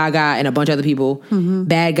Lady Gaga and a bunch of other people.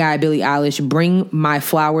 Bad Guy, Billie Eilish, Bring My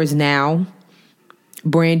Flowers Now,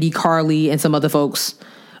 Brandy, Carly, and some other folks.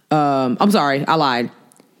 I'm sorry, I lied.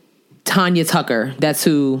 Tanya Tucker, that's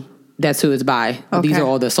who it's by. Okay. These are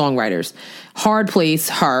all the songwriters. Hard Place,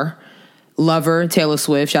 her. Lover, Taylor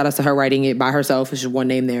Swift. Shout out to her writing it by herself. There's just one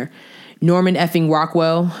name there. Norman effing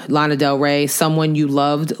Rockwell, Lana Del Rey. Someone You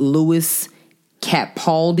Loved, Louis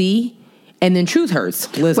Capaldi. And then Truth Hurts,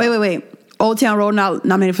 Lizzo. Wait. Old Town Road not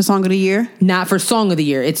nominated for Song of the Year? Not for Song of the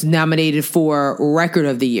Year. It's nominated for Record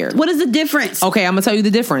of the Year. What is the difference? Okay, I'm going to tell you the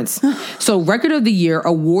difference. So Record of the Year,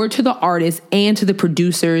 award to the artists and to the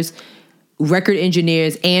producers, record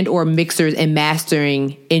engineers, and or mixers and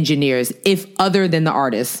mastering engineers, if other than the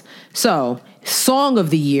artists. So, Song of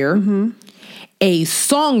the Year, a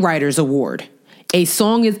Songwriters Award. A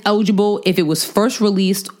song is eligible if it was first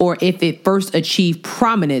released or if it first achieved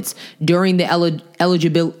prominence during the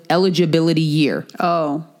eligibility year.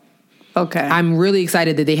 Oh, okay. I'm really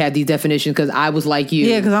excited that they have these definitions because I was like you.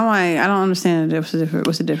 Yeah, because I'm like, I don't understand what's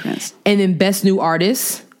the difference. And then Best New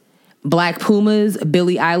Artist, Black Pumas,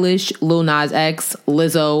 Billie Eilish, Lil Nas X,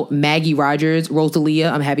 Lizzo, Maggie Rogers,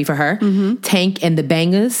 Rosalia, I'm happy for her, Tank and the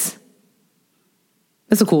Bangers.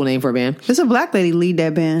 That's a cool name for a band. There's a black lady lead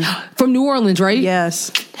that band. From New Orleans, right?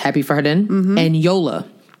 Yes. Happy for her then. And Yola.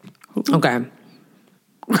 Okay.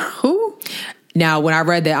 Who? Now, when I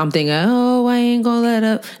read that, I'm thinking, oh, I ain't gonna let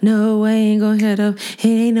up. No, I ain't gonna shut up.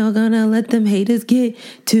 Ain't no gonna let them haters get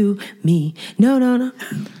to me. No.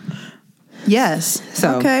 Yes.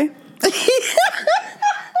 So. Okay.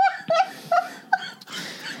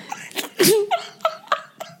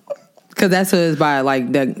 Because that's who is by,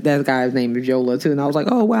 like, that guy's name is Yola, too. And I was like,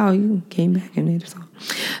 oh, wow, you came back and made a song.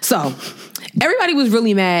 So, everybody was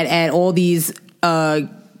really mad at all these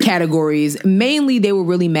categories. Mainly, they were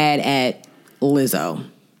really mad at Lizzo.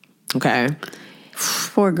 Okay?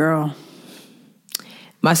 Poor girl.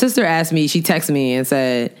 My sister asked me, she texted me and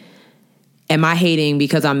said, am I hating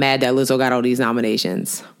because I'm mad that Lizzo got all these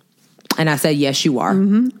nominations? And I said, yes, you are.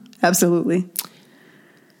 Absolutely.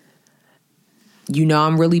 You know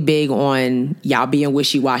I'm really big on y'all being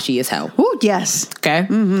wishy-washy as hell. Ooh, yes. Okay?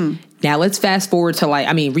 Now let's fast forward to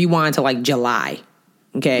rewind to July.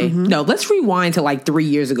 Okay? No, let's rewind to 3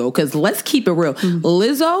 years ago because let's keep it real.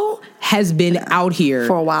 Lizzo has been out here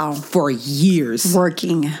for a while. For years.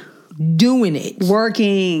 Working. Doing it.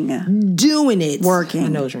 Working. Doing it. Working. My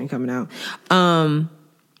nose ring coming out.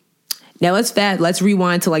 Now let's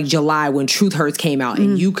rewind to like July when Truth Hurts came out,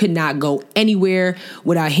 and you could not go anywhere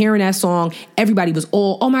without hearing that song. Everybody was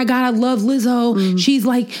all, oh my God, I love Lizzo. She's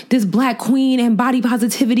like this black queen and body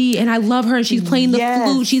positivity, and I love her, and she's playing the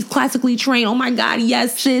flute. She's classically trained. Oh my God,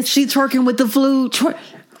 yes, sis. She's twerking with the flute.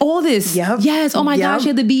 All this. Yep. Yes. Oh my God, she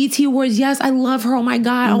had the BET Awards. Yes, I love her. Oh my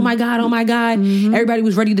God. Oh my God. Oh my God. Everybody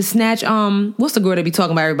was ready to snatch, what's the girl that be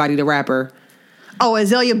talking about everybody, the rapper? Oh,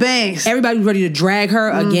 Azalea Banks. Everybody was ready to drag her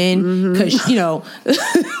again because, you know,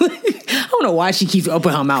 I don't know why she keeps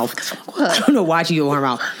opening her mouth. I don't know why she open her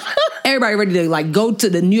mouth. Everybody ready to like go to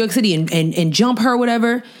the New York City and jump her,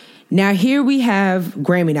 whatever. Now here we have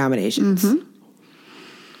Grammy nominations.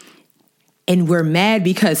 And we're mad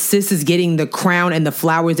because sis is getting the crown and the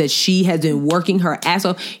flowers that she has been working her ass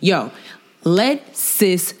off. Yo, let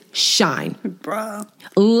sis shine. Bruh.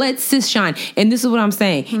 Let sis shine. And this is what I'm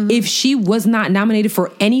saying. If she was not nominated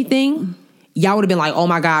for anything, y'all would have been like, oh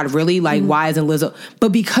my God, really? Like, why isn't Lizzo?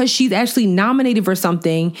 But because she's actually nominated for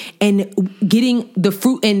something and getting the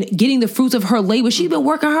fruits of her labor, she's been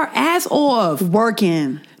working her ass off.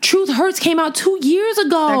 Working. Truth Hurts came out 2 years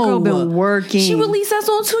ago. That girl been working. She released that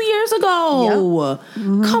song 2 years ago. Yep.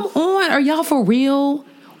 Come on. Are y'all for real?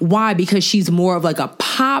 Why? Because she's more of like a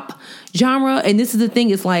pop genre. And this is the thing.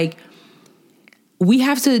 It's like, we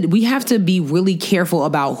have to be really careful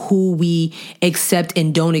about who we accept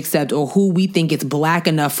and don't accept, or who we think is black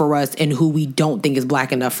enough for us and who we don't think is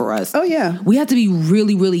black enough for us. Oh, yeah. We have to be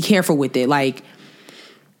really, really careful with it. Like,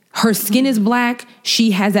 her skin is black.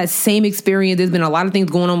 She has that same experience. There's been a lot of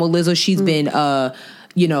things going on with Lizzo. She's been,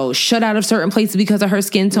 shut out of certain places because of her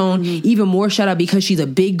skin tone. Even more shut out because she's a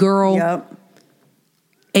big girl. Yep.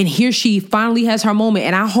 And here she finally has her moment.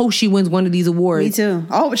 And I hope she wins one of these awards. Me too.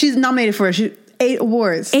 I hope she's nominated for 8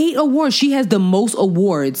 awards. 8 awards. She has the most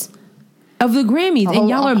awards of the Grammys. And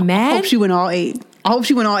y'all are mad? I hope she win all 8. I hope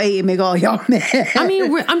she win all 8 and make all y'all mad. I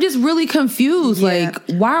mean, I'm just really confused. Yeah.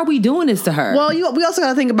 Like, why are we doing this to her? Well, we also got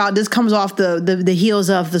to think about this comes off the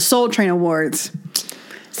heels of the Soul Train Awards.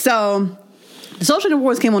 So, the Soul Train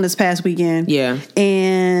Awards came on this past weekend. Yeah.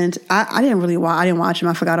 And I didn't watch them.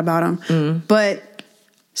 I forgot about them. But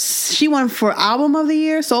she won for Album of the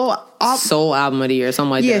Year. Soul Album of the Year,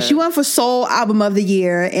 something like that. Yeah, she won for Soul Album of the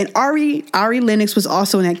Year. And Ari Lennox was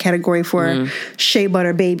also in that category for Shea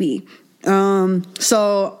Butter Baby.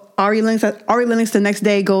 So Ari Lennox the next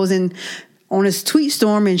day goes in on this tweet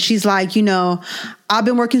storm, and she's like, I've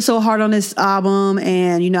been working so hard on this album,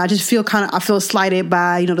 and I just feel I feel slighted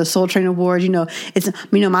by the Soul Train Awards. It's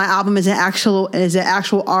my album is an actual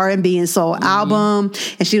R&B and soul album,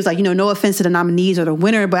 and she was like, no offense to the nominees or the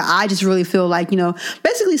winner, but I just really feel like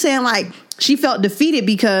basically saying like she felt defeated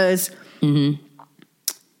because.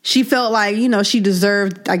 She felt like, she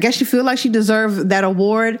deserved, I guess she feel like she deserved that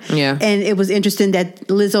award. Yeah. And it was interesting that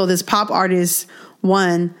Lizzo, this pop artist,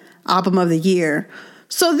 won Album of the Year.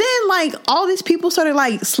 So then, like, all these people started,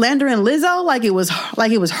 like, slandering Lizzo like it was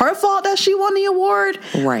her fault that she won the award.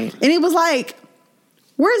 Right. And it was like,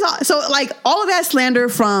 so, like, all of that slander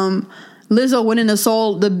from Lizzo winning the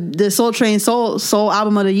Soul Train Soul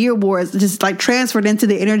Album of the Year awards just like transferred into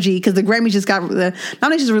the energy because the Grammys just got the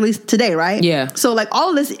nominations released today, right? Yeah. So like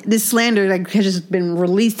all of this slander like has just been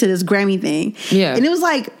released to this Grammy thing. Yeah. And it was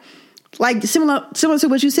like similar to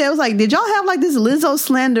what you said. It was like, did y'all have like this Lizzo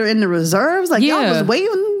slander in the reserves? Like y'all was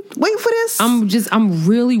waiting for this? I'm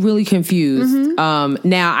really, really confused.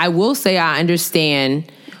 Now I will say I understand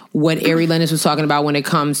what Ari Lennox was talking about when it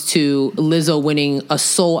comes to Lizzo winning a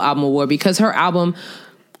soul album award, because her album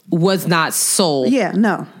was not soul. Yeah,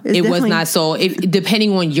 no. It was not soul.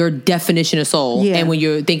 Depending on your definition of soul, and when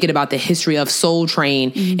you're thinking about the history of Soul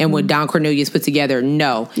Train and what Don Cornelius put together,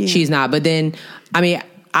 no, she's not. But then, I mean,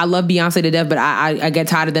 I love Beyonce to death, but I get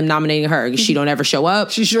tired of them nominating her. She don't ever show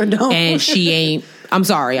up. She sure don't. And she ain't. I'm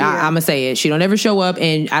sorry. I'm going to say it. She don't ever show up,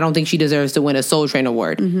 and I don't think she deserves to win a Soul Train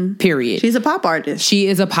award, period. She's a pop artist. She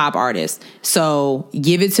is a pop artist. So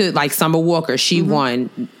give it to, like, Summer Walker. She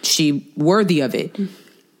won. She worthy of it.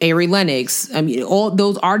 Ari Lennox. I mean, all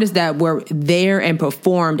those artists that were there and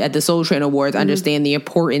performed at the Soul Train Awards understand the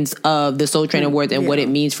importance of the Soul Train Awards and what it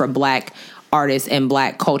means for Black artists and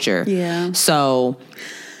Black culture. Yeah. So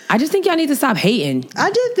I just think y'all need to stop hating. I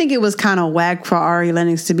did think it was kind of whack for Ari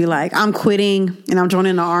Lennox to be like, I'm quitting and I'm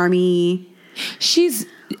joining the army.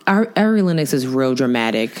 Ari Lennox is real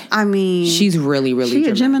dramatic. I mean, she's really, really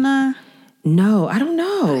dramatic. She a Gemini? No, I don't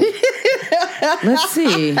know. Let's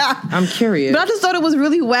see. I'm curious. But I just thought it was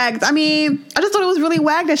really whack. I mean, I just thought it was really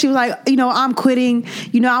whack that she was like, I'm quitting.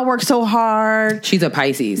 I work so hard. She's a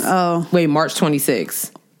Pisces. Oh. Wait, March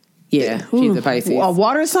 26th. Yeah, she's a Pisces. A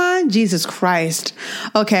water sign? Jesus Christ.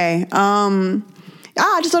 Okay.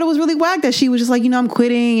 I just thought it was really whack that she was just like, I'm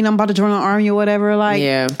quitting, I'm about to join the army or whatever. Like,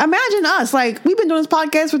 imagine us. Like, we've been doing this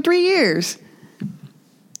podcast for 3 years.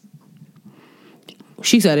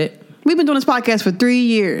 She said it. We've been doing this podcast for 3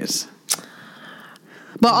 years.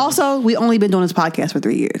 But also, we only been doing this podcast for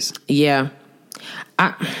 3 years. Yeah.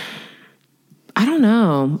 I don't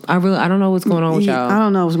know. I don't know what's going on with y'all. I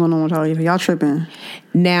don't know what's going on with y'all either. Y'all tripping.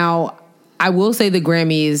 Now, I will say the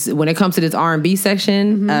Grammys, when it comes to this R&B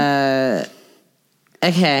section,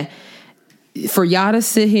 okay, for y'all to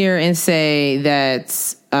sit here and say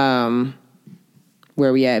that,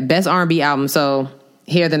 where we at? Best R&B album. So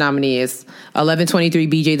here are the nominees: 1123,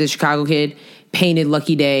 BJ the Chicago Kid, Painted,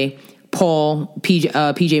 Lucky Day, Paul,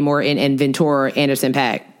 PJ Morton, and Ventura, Anderson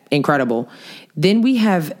 .Paak. Incredible. Then we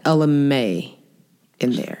have Ella Mai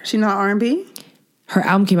in there. She not R&B? Her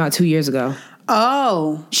album came out 2 years ago.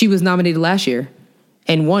 Oh. She was nominated last year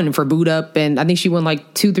and won for Boot Up, and I think she won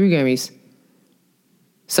like 2-3 Grammys.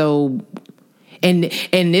 So, and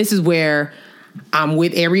this is where I'm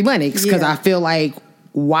with Ari Lennox, because I feel like,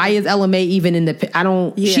 why is Ella Mai even in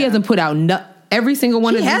the? She hasn't put out every single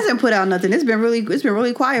one. She hasn't put out nothing. It's been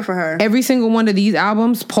really quiet for her. Every single one of these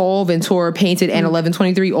albums, Paul, Ventura, Painted, and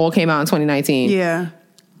 1123, all came out in 2019. Yeah.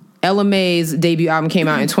 Ella Mai's debut album came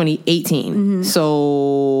out in 2018.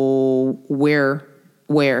 So where?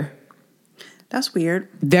 That's weird.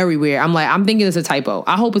 Very weird. I'm thinking it's a typo.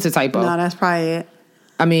 I hope it's a typo. No, that's probably it.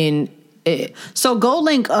 I mean, so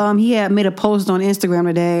GoldLink, he had made a post on Instagram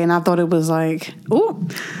today, and I thought it was like, ooh,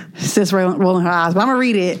 sis rolling her eyes, but I'm gonna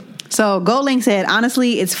read it. So GoldLink said,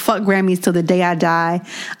 honestly, it's fuck Grammys till the day I die.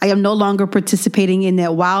 I am no longer participating in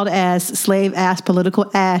that wild ass, slave ass, political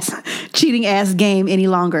ass, cheating ass game any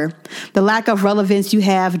longer. The lack of relevance you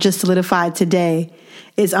have just solidified today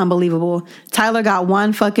is unbelievable. Tyler got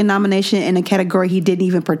one fucking nomination in a category he didn't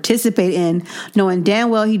even participate in, knowing damn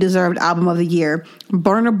well he deserved Album of the Year.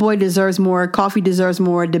 Burna Boy deserves more. Coffee deserves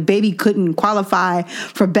more. DaBaby couldn't qualify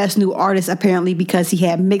for Best New Artist apparently because he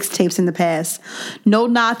had mixtapes in the past. No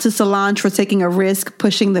nod to Solange for taking a risk,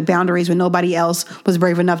 pushing the boundaries when nobody else was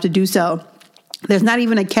brave enough to do so. There's not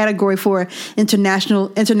even a category for international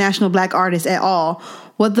black artists at all.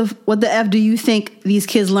 What the F do you think these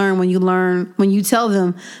kids learn when you tell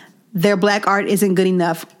them their black art isn't good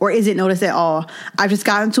enough or isn't noticed at all? I've just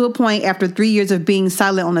gotten to a point after 3 years of being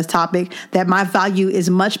silent on this topic that my value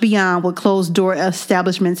is much beyond what closed door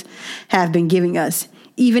establishments have been giving us.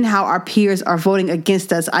 Even how our peers are voting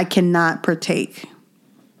against us, I cannot partake.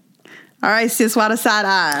 All right, sis, why the side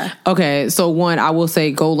eye? Okay, so one, I will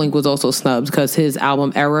say GoldLink was also snubbed because his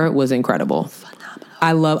album Era was incredible.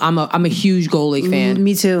 I'm a huge GoldLink fan.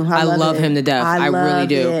 Me too. I love him to death. I really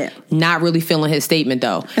do. It. Not really feeling his statement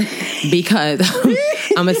though, because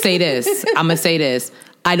I'm gonna say this.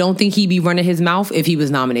 I don't think he'd be running his mouth if he was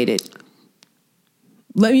nominated.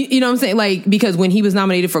 You know what I'm saying? Like, because when he was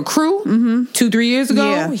nominated for Crew 2-3 years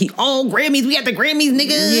ago, he Grammys. We got the Grammys, nigga.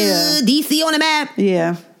 Yeah. DC on the map.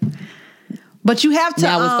 Yeah. But you have to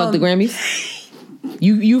now it's fuck the Grammys.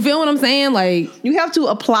 You feel what I'm saying? Like, you have to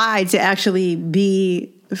apply to actually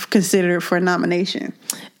be considered for a nomination.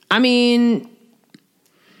 I mean,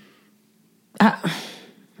 I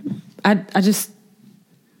just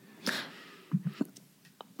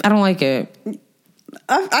I don't like it.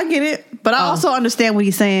 I get it, but I also understand what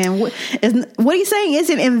he's saying. What he's saying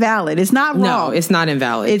isn't invalid. It's not wrong. No, it's not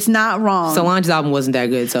invalid. It's not wrong. Solange's album wasn't that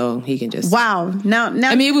good, so he can just... Wow. Now,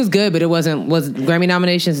 I mean, it was good, but it wasn't... Was Grammy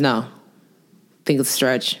nominations? No. I think it's a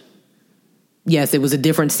stretch. Yes, it was a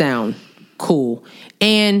different sound. Cool.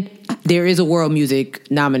 And there is a world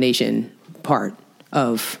music nomination part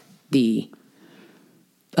of the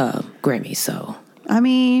Grammys, so... was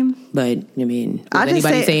anybody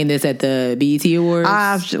saying this at the BET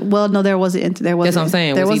Awards? Well, no, there wasn't. That's what I'm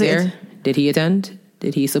saying. Was he there? Did he attend?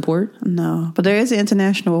 Did he support? No, but there is an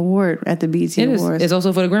international award at the BET Awards. It's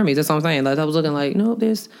also for the Grammys. That's what I'm saying. Like, I was looking like, no,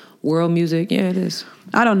 there's world music. Yeah, it is.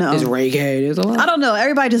 I don't know. There's reggae. There's a lot. I don't know.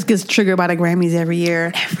 Everybody just gets triggered by the Grammys every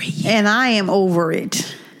year. And I am over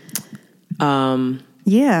it. Woe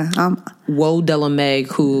Della Meg,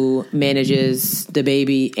 who manages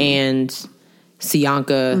DaBaby and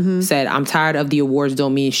Sianka, said, I'm tired of the awards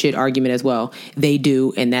don't mean shit argument as well. They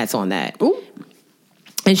do, and that's on that. Ooh.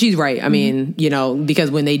 And she's right. I mean,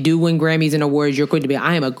 because when they do win Grammys and awards, you're quick to be,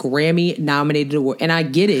 I am a Grammy nominated award, and I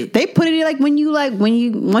get it. They put it when you're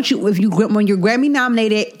Grammy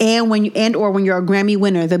nominated and when you're a Grammy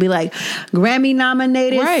winner, they'll be like Grammy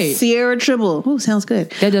nominated, right. Sierra Tribble. Ooh, sounds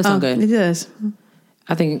good. That does sound good. It does.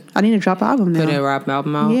 I think I need to drop an album now. Put a rap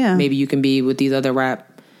album out. Yeah, maybe you can be with these other rap.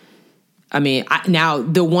 I mean, now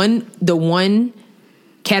the one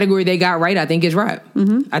category they got right, I think, is rap.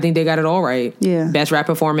 I think they got it all right. Yeah. Best rap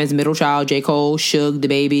performance, Middle Child, J. Cole, Suge,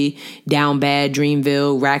 DaBaby, Down Bad,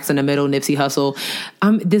 Dreamville, Racks in the Middle, Nipsey Hussle.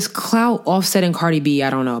 This Clout, Offset, and Cardi B, I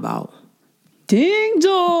don't know about. Ding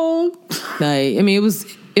dong. Like, I mean, it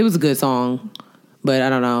was a good song, but I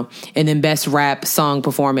don't know. And then best rap song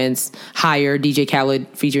performance, Higher, DJ Khaled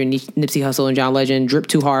featuring Nipsey Hussle and John Legend, Drip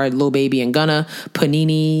Too Hard, Lil Baby and Gunna,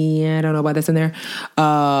 Panini, I don't know about that's in there.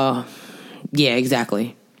 Yeah,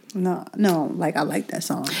 exactly. No, like I like that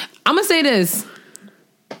song. I'm gonna say this.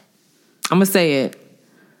 I'm gonna say it.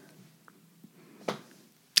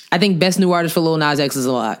 I think best new artist for Lil Nas X is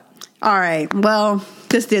a lot. All right. Well,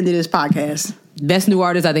 this is the end of this podcast. Best new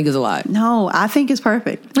artist, I think, is a lot. No, I think it's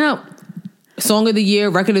perfect. No. Song of the year,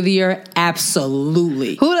 record of the year,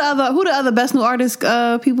 absolutely. Who the other best new artist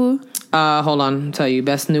people? Hold on, I'll tell you.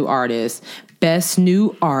 Best new artist.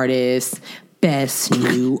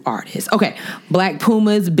 Okay. Black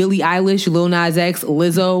Pumas, Billie Eilish, Lil Nas X,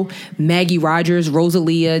 Lizzo, Maggie Rogers,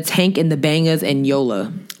 Rosalia, Tank and the Bangers, and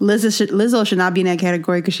Yola. Lizzo should not be in that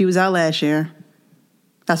category because she was out last year.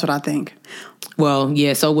 That's what I think. Well,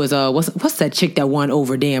 yeah, so was what's that chick that won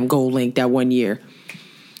over damn Gold Link that one year?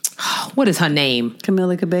 What is her name?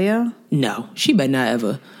 Camila Cabello? No, she better not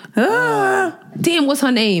ever. Damn, what's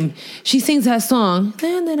her name? She sings that song.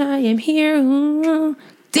 And then I am here.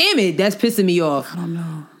 Damn it, that's pissing me off. I don't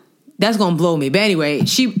know. That's gonna blow me. But anyway,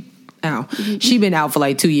 she been out for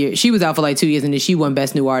like 2 years. She was out for like 2 years and then she won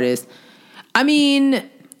Best New Artist. I mean,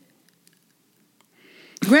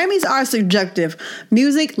 Grammys are subjective.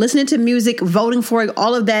 Music, listening to music, voting for it,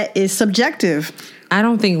 all of that is subjective.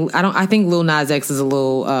 I think Lil Nas X is a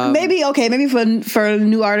little maybe for a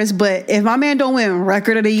new artist, but if my man don't win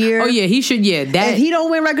record of the year, oh yeah, he should. Yeah, if he don't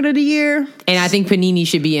win record of the year, and I think Panini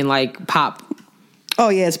should be in like pop. Oh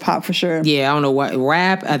yeah, it's pop for sure. Yeah, I don't know what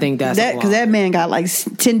rap. I think that's because that man got like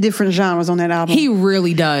 10 different genres on that album. He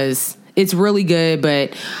really does. It's really good,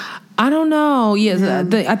 but I don't know. Yes,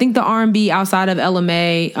 I think the R&B outside of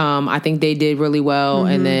LMA, I think they did really well,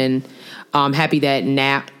 and then I'm happy that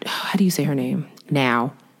Now. How do you say her name?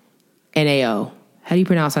 Now, Nao. How do you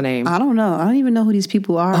pronounce her name? I don't know. I don't even know who these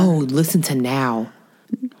people are. Oh, listen to Now.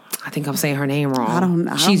 I think I'm saying her name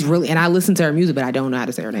wrong. She's really, and I listen to her music, but I don't know how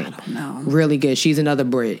to say her name. I don't know. Really good. She's another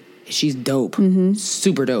Brit. She's dope.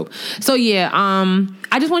 Super dope. So yeah,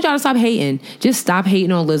 I just want y'all to stop hating. Just stop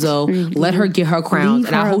hating on Lizzo. Let her get her crowns.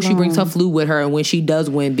 And I hope she brings her flute with her. And when she does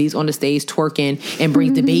win, beats on the stage twerking and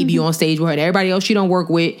brings DaBaby on stage with her. And everybody else she don't work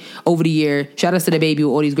with over the year. Shout out to DaBaby with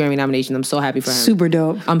all these Grammy nominations. I'm so happy for him. Super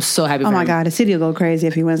dope. I'm so happy for him. Oh my God, the city will go crazy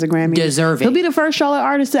if he wins a Grammy. Deserve it. He'll be the first Charlotte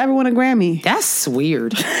artist to ever win a Grammy. That's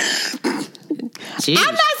weird. I'm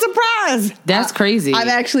not surprised. That's crazy. I'm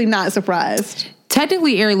actually not surprised.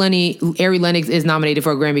 Technically, Ari Lennox is nominated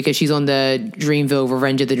for a Grammy because she's on the Dreamville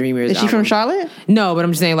Revenge of the Dreamers. Is she from Charlotte? No, but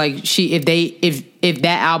I'm just saying, like, if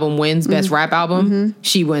that album wins Best Rap Album,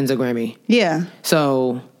 she wins a Grammy. Yeah.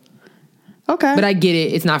 So, okay, but I get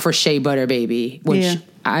it. It's not for Shea Butter Baby, which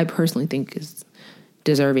I personally think is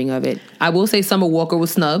deserving of it. I will say Summer Walker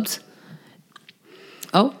was snubbed.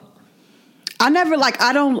 Oh. I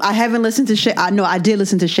haven't listened to Shea. I did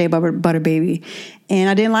listen to Shea Butter Baby, and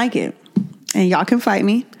I didn't like it. And y'all can fight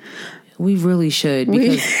me. We really should.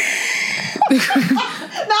 Because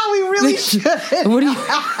no, we really should. What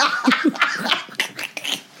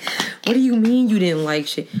do you mean you didn't like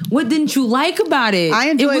shit? What didn't you like about it?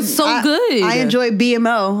 It was so good. I enjoyed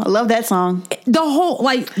BMO. I love that song. The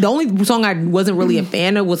only song I wasn't really a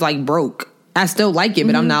fan of was like Broke. I still like it,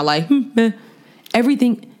 but I'm not like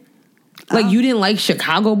everything. Like, you didn't like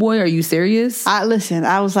Chicago Boy? Are you serious? I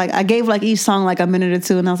was like, I gave like each song like a minute or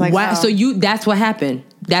two, and I was like, wow. So that's what happened.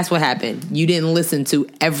 That's what happened. You didn't listen to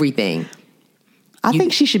everything. I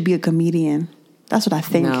think she should be a comedian. That's what I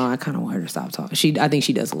think. No, I kind of want her to stop talking. I think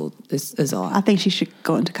she does a little. It's a lot. I think she should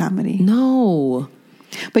go into comedy. No.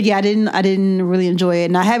 But yeah, I didn't really enjoy it,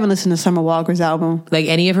 and I haven't listened to Summer Walker's album. Like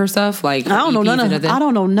any of her stuff. Like I don't know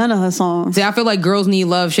none of her songs. See, I feel like Girls Need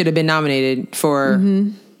Love should have been nominated for.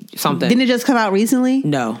 Something. Didn't it just come out recently?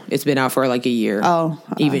 No, it's been out for like a year. Oh,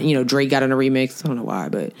 even Drake got in a remix. I don't know why,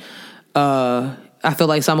 but I feel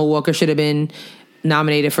like Summer Walker should have been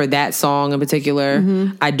nominated for that song in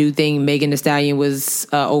particular. I do think Megan Thee Stallion was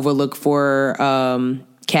overlooked for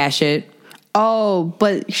Cash It. Oh,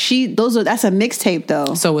 but that's a mixtape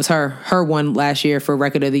though. So was her one last year for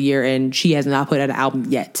Record of the Year, and she has not put out an album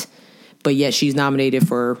yet, but yet she's nominated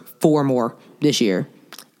for 4 more this year,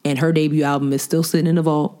 and her debut album is still sitting in the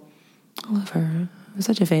vault. I love her. I'm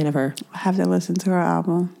such a fan of her. I have to listen to her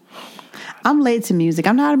album. I'm late to music.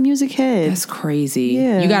 I'm not a music head. That's crazy.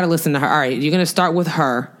 Yeah. You got to listen to her. All right, you're going to start with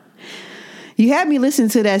her. You had me listen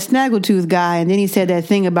to that Snaggletooth guy, and then he said that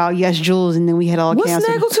thing about Yes Jules, and then we had all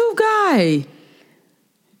canceled. What's Snaggletooth guy?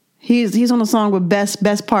 He's on the song with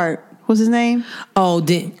Best Part. What's his name? Oh,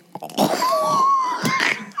 She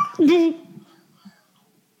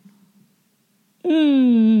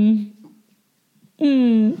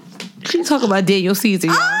talk about Daniel Caesar,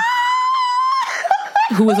 y'all.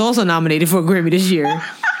 Who was also nominated for a Grammy this year.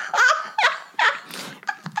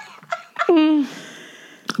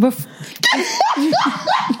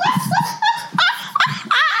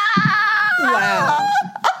 Wow.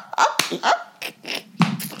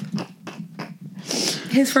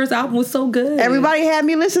 His first album was so good. Everybody had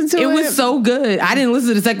me listen to it. It was so good. I didn't listen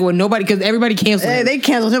to the second one. Because everybody canceled him. They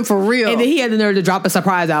canceled him for real. And then he had the nerve to drop a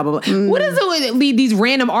surprise album. What is it with these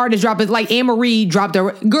random artists dropping? Like Anne Marie dropped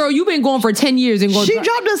a... Girl, you've been going for 10 years. And she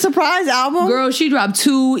dropped a surprise album? Girl, she dropped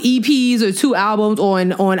 2 EPs or 2 albums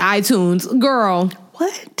on iTunes. Girl.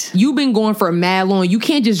 What? You've been going for mad long. You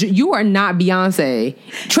can't just... You are not Beyonce.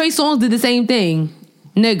 Trey Songz did the same thing.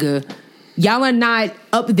 Nigga. Y'all are not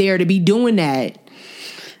up there to be doing that.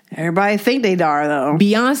 Everybody think they are, though.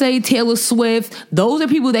 Beyonce, Taylor Swift, those are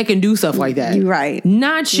people that can do stuff like that. You're right.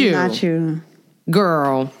 Not you. Not you.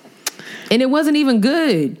 Girl. And it wasn't even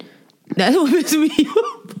good. That's what pissed me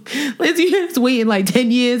off. You're just waiting like 10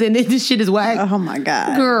 years and then this shit is whack. Oh, my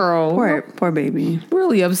God. Girl. Poor baby.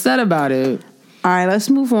 Really upset about it. All right, let's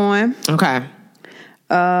move on. Okay.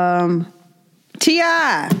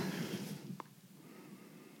 T.I.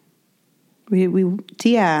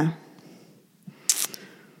 T.I.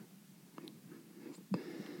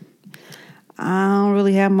 I don't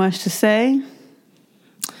really have much to say.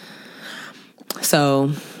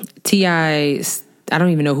 So, T.I., I don't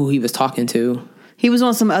even know who he was talking to. He was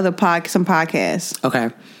on some podcasts. Okay.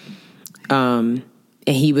 And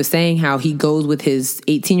he was saying how he goes with his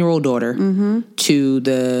 18-year-old daughter to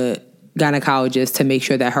the gynecologist to make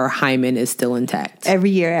sure that her hymen is still intact. Every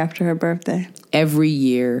year after her birthday. Every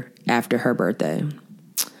year after her birthday.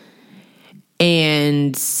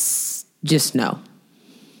 And just no.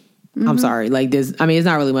 I'm sorry. Like this, I mean, it's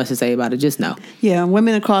not really much to say about it. Just no. Yeah,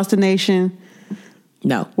 women across the nation.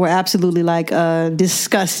 No. We're absolutely like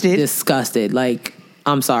disgusted. Disgusted. Like,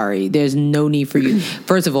 I'm sorry. There's no need for you.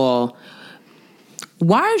 First of all,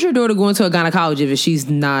 why is your daughter going to a gynecologist if she's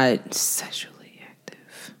not sexually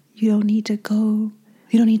active? You don't need to go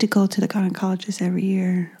to the gynecologist every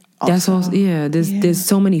year. That's also, yeah. There's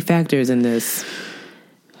so many factors in this.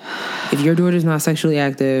 If your daughter's not sexually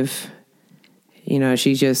active, you know,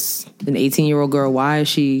 she's just an 18-year-old girl. Why is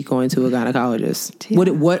she going to a gynecologist?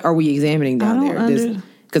 Yeah. What are we examining down there?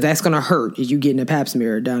 Because that's going to hurt if you getting a pap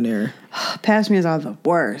smear down there. Pap smears are the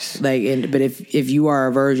worst. But if you are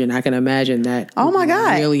a virgin, I can imagine that. Oh my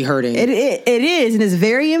God, really hurting. It is, and it's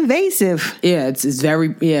very invasive. Yeah, it's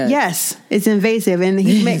very Yes, it's invasive, and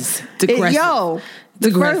he makes degressive.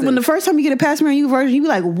 The first time you get a pap smear, you virgin, you be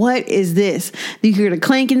like, "What is this?" You hear the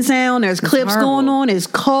clanking sound. There's clips going on. It's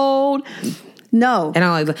cold. No. And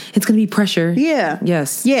I'm like, it's going to be pressure. Yeah.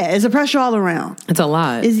 Yes. Yeah, it's a pressure all around. It's a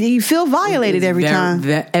lot. You feel violated every time.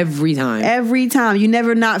 Every time. Every time. You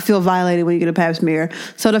never not feel violated when you get a pap smear.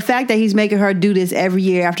 So the fact that he's making her do this every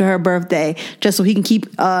year after her birthday, just so he can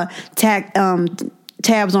keep tabs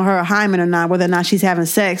on her hymen or not, whether or not she's having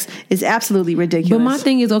sex, is absolutely ridiculous. But my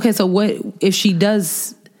thing is, okay, so what if she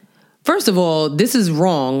does... First of all, this is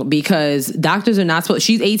wrong because doctors are not supposed...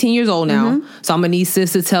 She's 18 years old now, so I'm going to need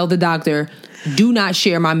sis to tell the doctor... Do not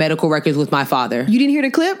share my medical records with my father. You didn't hear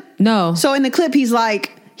the clip? No. So in the clip, he's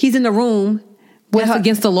in the room. That's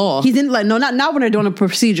against the law. He's in not when they're doing a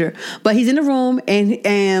procedure, but he's in the room and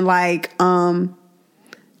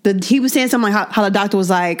he was saying something like how the doctor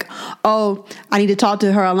was like, "Oh, I need to talk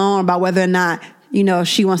to her alone about whether or not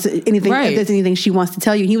she wants to anything. Right. If there's anything she wants to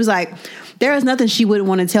tell you." And he was like, "There is nothing she wouldn't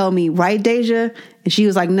want to tell me, right, Deja?" And she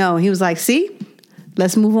was like, "No." And he was like, "See."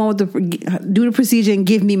 Let's move on with do the procedure and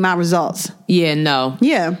give me my results. Yeah, no.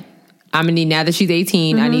 Yeah. I'm gonna need, now that she's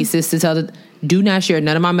 18, I need sis to tell do not share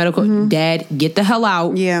none of my medical. Dad, get the hell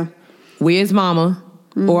out. Yeah. Where's mama?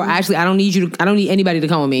 Or actually, I don't need anybody to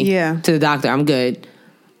come with me. Yeah. To the doctor. I'm good.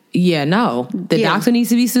 Yeah, no. The doctor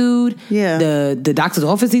needs to be sued. Yeah. The doctor's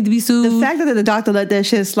office needs to be sued. The fact that the doctor let that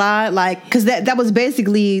shit slide, like, because that was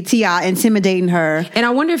basically T.I. intimidating her. And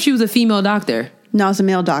I wonder if she was a female doctor. No, it's a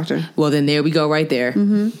male doctor. Well, then there we go right there.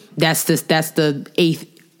 That's the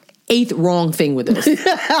eighth wrong thing with this.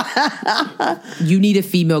 You need a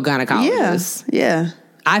female gynecologist. Yeah.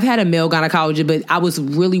 I've had a male gynecologist, but I was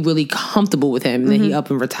really, really comfortable with him. And then he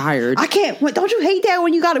up and retired. I can't. Don't you hate that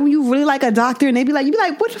when you really like a doctor and you be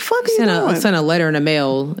like, what the fuck are you doing? Send a letter in the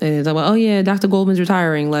mail and it's like, oh yeah, Dr. Goldman's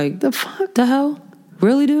retiring. Like, the fuck? The hell?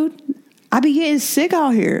 Really, dude? I be getting sick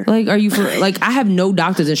out here. Like, are you for like? I have no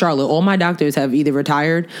doctors in Charlotte. All my doctors have either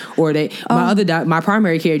retired or my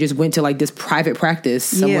primary care just went to like this private practice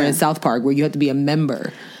somewhere in South Park where you have to be a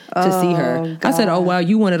member to see her. God. I said, "Oh wow,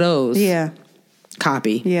 you one of those?" Yeah.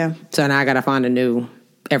 Copy. Yeah. So now I gotta find a new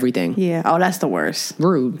everything. Yeah. Oh, that's the worst.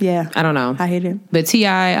 Rude. Yeah. I don't know. I hate it. But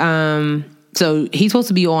T.I., so he's supposed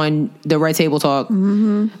to be on the Red Table Talk.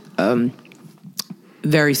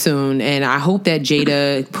 Very soon, and I hope that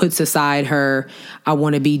Jada puts aside her I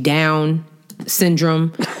want to be down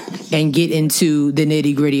syndrome and get into the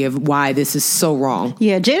nitty gritty of why this is so wrong.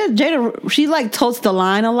 Yeah, Jada, she like totes the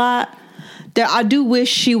line a lot. I do wish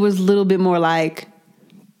she was a little bit more like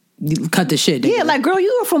cut the shit. Yeah, like girl,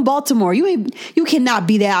 you are from Baltimore. You cannot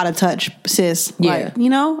be that out of touch, sis. Yeah, like, you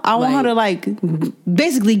know, I want her to like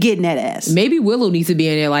basically get in that ass. Maybe Willow needs to be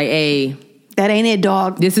in there like, hey. That ain't it,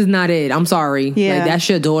 dog. This is not it. I'm sorry. Yeah. Like, that's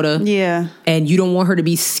your daughter. Yeah. And you don't want her to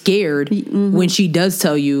be scared when she does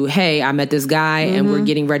tell you, hey, I met this guy and we're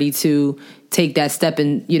getting ready to take that step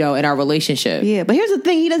in, in our relationship. Yeah. But here's the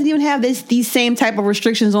thing. He doesn't even have these same type of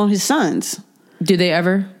restrictions on his sons. Do they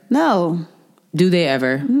ever? No. Do they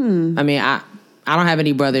ever? I mean, I don't have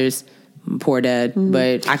any brothers. Poor dad.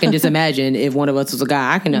 But I can just imagine if one of us was a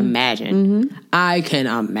guy. I can imagine. I can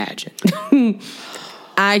imagine.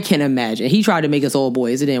 I can imagine. He tried to make us all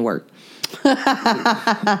boys. It didn't work.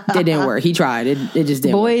 It didn't work. He tried. It just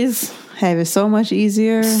didn't Boys work. Have it so much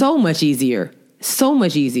easier. So much easier. So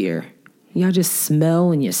much easier. Y'all just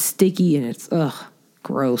smell and you're sticky and it's,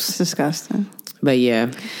 gross. It's disgusting. But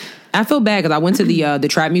yeah. I feel bad because I went to the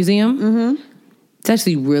Trap Museum. It's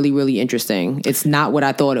actually really, really interesting. It's not what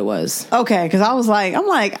I thought it was. Okay, because I'm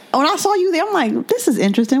like, when I saw you there, I'm like, this is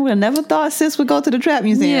interesting. Would have never thought sis would go to the Trap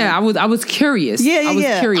Museum. Yeah, I was curious. I was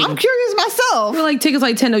curious. I'm curious myself. We're like tickets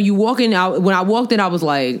like $10. You walk in. When I walked in, I was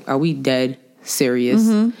like, are we dead serious?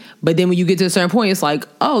 But then when you get to a certain point, it's like,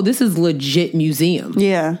 oh, this is legit museum.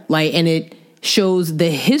 Yeah, like, and it shows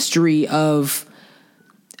the history of.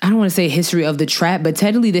 I don't want to say history of the trap, but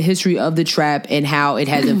technically the history of the trap and how it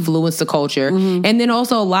has influenced the culture. And then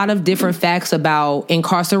also a lot of different facts about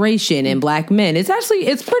incarceration and black men. It's pretty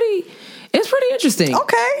interesting.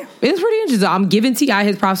 Okay. It's pretty interesting. I'm giving T.I.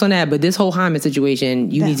 his props on that, but this whole Hyman situation,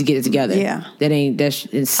 you need to get it together. Yeah.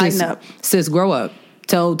 Sis, grow up.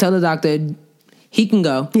 Tell the doctor he can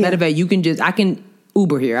go. Yeah. Matter of fact, I can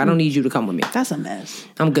Uber here. I don't need you to come with me. That's a mess.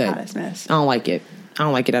 I'm good. That's a mess. I don't like it. I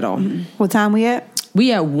don't like it at all. What time we at?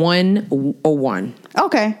 We at 1:01.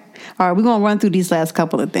 Okay. All right, we're going to run through these last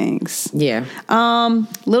couple of things. Yeah.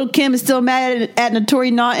 Lil' Kim is still mad at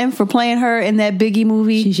Naturi Naughton for playing her in that Biggie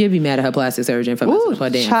movie. She should be mad at her plastic surgeon for messing with her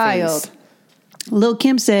damn face. Lil'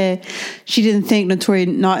 Kim said she didn't think Naturi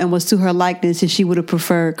Naughton was to her likeness and she would have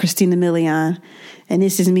preferred Christina Milian. And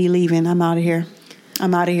this is me leaving. I'm out of here.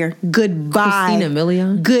 Goodbye. Christina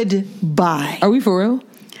Milian? Goodbye. Are we for real?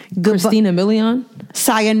 Christina Milian?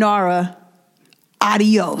 Sayonara.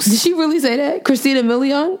 Adios. Did she really say that? Christina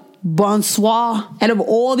Milian? Bonsoir. And of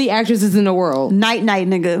all the actresses in the world. Night,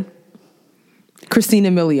 nigga. Christina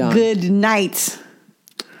Milian. Good night.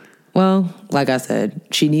 Well, like I said,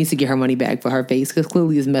 she needs to get her money back for her face because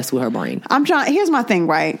clearly it's messed with her brain. Here's my thing,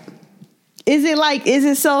 right? Is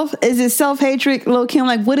it self-hatred, Lil' Kim?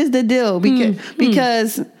 Like, what is the deal?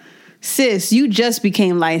 Because sis, you just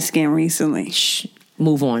became light-skinned recently. Shh.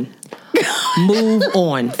 Move on. Move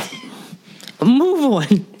on. Move on.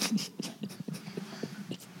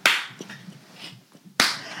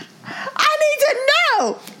 I need to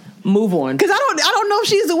know. Move on. Because I don't know if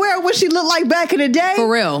she's aware of what she looked like back in the day.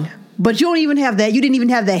 For real. But you don't even have that. You didn't even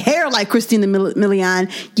have the hair like Christina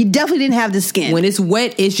Milian. You definitely didn't have the skin. When it's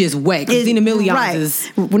wet, it's just wet. Christina Milian is...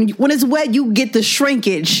 When it's wet, you get the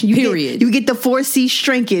shrinkage. You get the 4C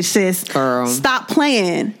shrinkage, sis. Girl. Stop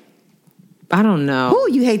playing. I don't know.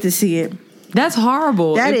 Ooh, you hate to see it. That's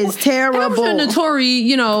horrible. That is terrible. And I'm sure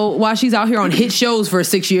Naturi, while she's out here on hit shows for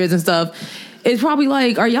 6 years and stuff, it's probably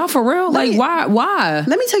like, are y'all for real? Why?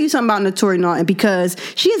 Let me tell you something about Naturi Naughton, because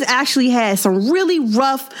she has actually had some really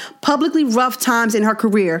publicly rough times in her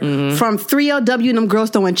career. From 3LW and them girls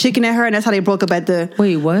throwing chicken at her, and that's how they broke up at the...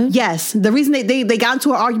 Wait, what? Yes. The reason they got into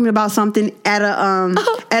an argument about something at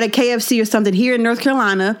a KFC or something here in North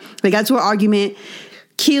Carolina, they got into an argument...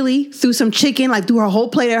 Keely threw some chicken, threw her whole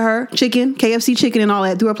plate at her, chicken, KFC chicken and all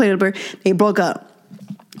that, threw her plate at her. They broke up.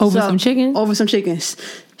 Over some chicken? Over some chicken.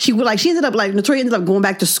 Naturi ended up going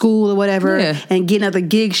back to school or whatever and getting other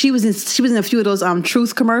gigs. She was in a few of those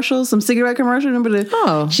Truth commercials, some cigarette commercials.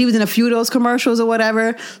 Remember she was in a few of those commercials or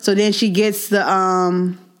whatever. So then she gets the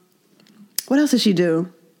what else did she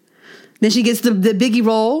do? Then she gets the Biggie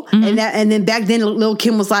role, and then back then Lil'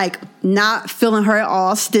 Kim was like not feeling her at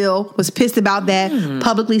all. Still was pissed about that,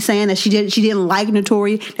 publicly saying that she didn't like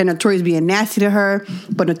Notori, that Notori was being nasty to her.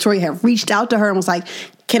 But Notori had reached out to her and was like,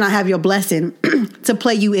 "Can I have your blessing to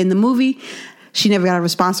play you in the movie?" She never got a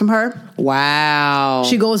response from her. Wow.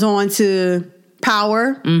 She goes on to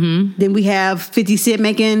Power. Then we have 50 Cent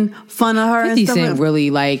making fun of her. 50 Cent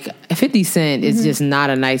really 50 Cent is just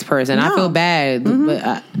not a nice person. No. I feel bad,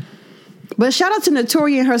 but shout out to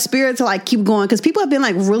Notori and her spirit to keep going, because people have been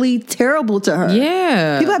really terrible to her.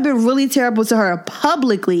 Yeah. People have been really terrible to her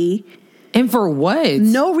publicly. And for what?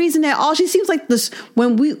 No reason at all. She seems like this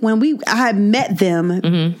I had met them,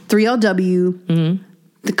 3LW,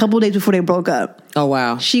 a couple of days before they broke up. Oh,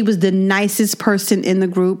 wow. She was the nicest person in the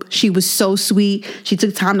group. She was so sweet. She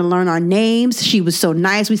took time to learn our names. She was so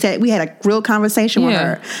nice. We had a real conversation with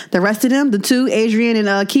her. The rest of them, the two, Adrian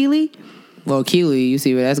and Keely. Well, Keely, you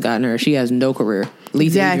see what that's gotten her. She has no career. At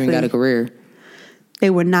least Adrian got a career. They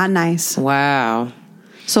were not nice. Wow.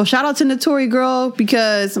 So shout out to Notori, girl,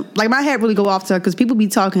 because my head really go off to her because people be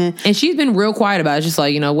talking. And she's been real quiet about it. Just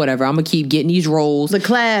whatever. I'm going to keep getting these roles. The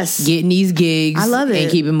class. Getting these gigs. I love it. And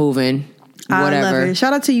keep it moving. Whatever. I love it.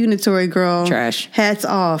 Shout out to you, Notori, girl. Trash. Hats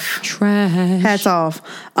off. Trash. Hats off.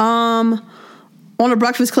 On the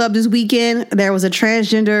Breakfast Club this weekend, there was a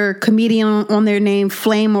transgender comedian on there named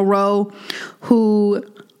Flame Moreau, who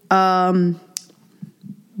DJ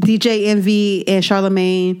Envy and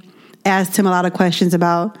Charlamagne asked him a lot of questions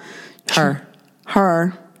about her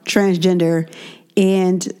transgender,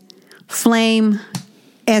 and Flame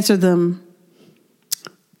answered them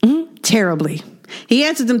terribly. He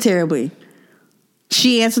answered them terribly.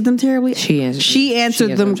 She answered them terribly. She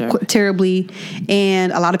answered them terribly,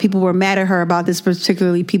 and a lot of people were mad at her about this,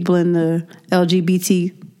 particularly people in the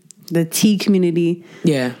LGBT, the T community.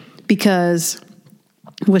 Yeah, because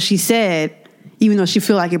what she said, even though she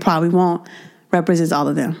feel like it probably won't, represents all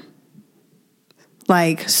of them.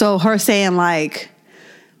 So her saying one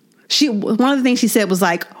of the things she said was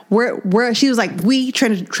she was like, we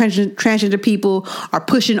transgender people are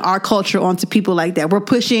pushing our culture onto people like that. We're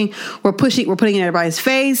putting it in everybody's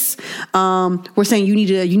face. We're saying you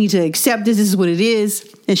need to accept this. This is what it is.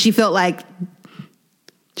 And she felt like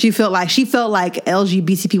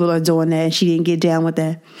LGBT people are doing that, and she didn't get down with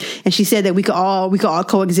that. And she said that we could all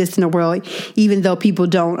coexist in the world, even though people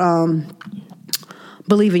don't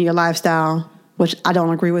believe in your lifestyle, which I don't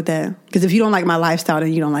agree with that. Because if you don't like my lifestyle,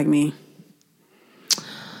 then you don't like me.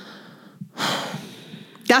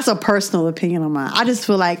 That's a personal opinion of mine. I just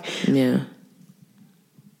feel like... Yeah.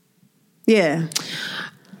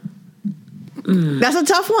 That's a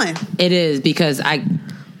tough one. It is, because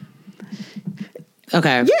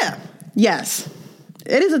Okay. Yeah. Yes.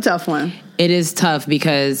 It is a tough one. It is tough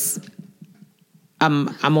because I'm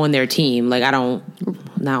on their team. Not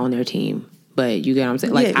on their team. But you get what I'm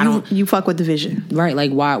saying? You fuck with the vision.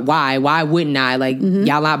 Right. Why wouldn't I?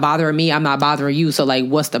 Y'all not bothering me, I'm not bothering you. So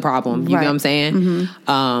what's the problem? You know what I'm saying?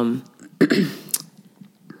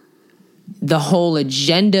 The whole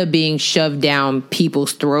agenda being shoved down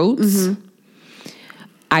people's throats.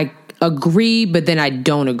 I agree, but then I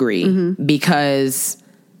don't agree because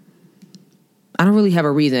I don't really have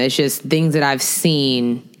a reason. It's just things that I've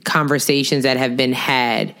seen, conversations that have been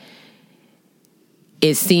had.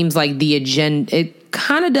 It seems like the agenda, it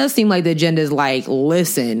kind of does seem like the agenda is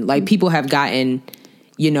listen, people have gotten,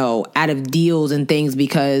 out of deals and things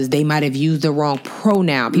because they might have used the wrong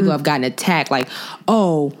pronoun. People have gotten attacked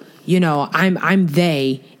I'm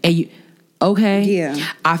they, and you, okay. Yeah.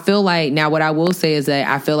 I feel now what I will say is that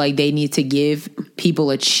I feel like they need to give people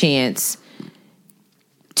a chance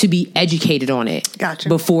to be educated on it. Gotcha.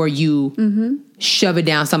 Before you shove it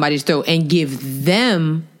down somebody's throat, and give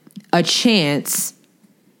them a chance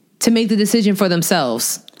to make the decision for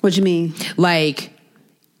themselves. What you mean?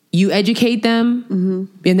 You educate them,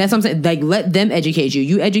 and that's what I'm saying. Let them educate you.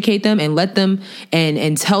 You educate them and let them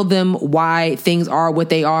and tell them why things are what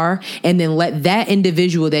they are, and then let that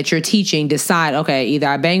individual that you're teaching decide, okay, either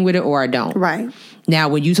I bang with it or I don't. Right. Now,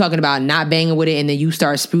 when you talking about not banging with it, and then you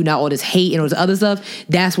start spouting out all this hate and all this other stuff,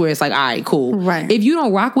 that's where it's all right, cool. Right. If you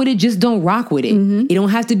don't rock with it, just don't rock with it. You don't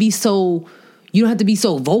have to be so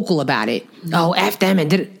vocal about it. Oh, F them and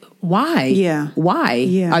did it. Why? Yeah. Why?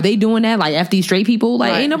 Yeah. Are they doing that? F these straight people?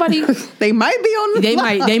 Ain't nobody. They might be on the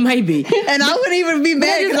line. They might be. And I wouldn't even be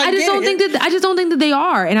mad because I just don't think that they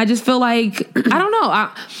are. And I just feel I don't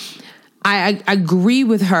know. I agree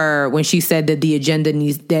with her when she said that the agenda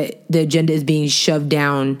is being shoved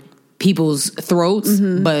down people's throats.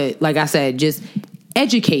 But like I said, just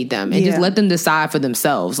educate them and just let them decide for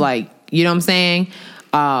themselves. You know what I'm saying?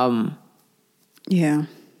 Yeah.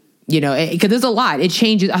 You know, because there's a lot. It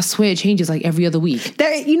changes. I swear it changes like every other week.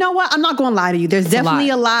 You know what? I'm not going to lie to you. There's definitely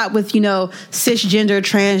a lot with, cisgender,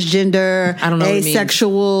 transgender,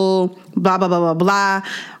 asexual, blah, blah, blah, blah, blah.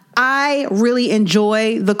 I really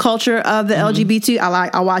enjoy the culture of the LGBT.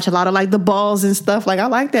 I watch a lot of like the balls and stuff. Like I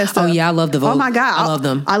like that stuff. Oh yeah, I love the Vogue. Oh my God. I love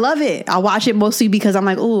them. I love it. I watch it mostly because I'm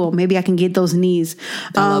like, oh, maybe I can get those knees.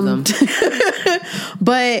 I love them.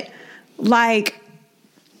 But like,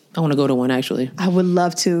 I want to go to one, actually. I would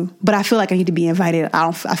love to, but I feel like I need to be invited.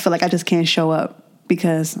 I feel like I just can't show up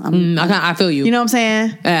because I feel you. You know what I'm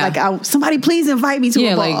saying? Yeah. Like, somebody please invite me to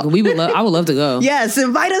a ball. Yeah, like I would love to go. Yes,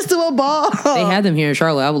 invite us to a ball. They had them here in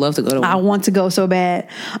Charlotte. I would love to go to one. I want to go so bad,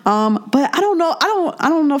 but I don't know. I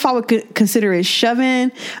don't know if I would consider it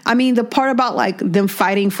shoving. I mean, the part about like them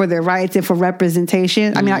fighting for their rights and for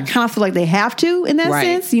representation. I mean, I kind of feel like they have to in that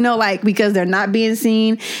sense. Like because they're not being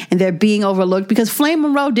seen and they're being overlooked. Because Flame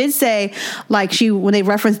Monroe did say, like when they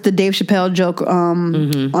referenced the Dave Chappelle joke on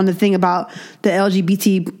the thing about the LGBT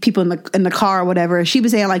people in the car or whatever, she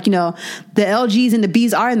was saying like, the LGs and the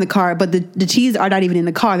Bs are in the car, but the T's are not even in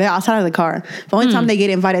the car. They're outside of the car. The only time they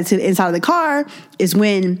get invited to inside of the car is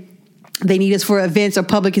when they need us for events or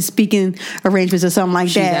public speaking arrangements or something like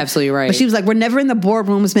that. She's absolutely right. But she was like, we're never in the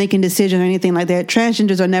boardrooms making decisions or anything like that.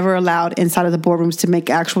 Transgenders are never allowed inside of the boardrooms to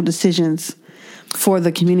make actual decisions for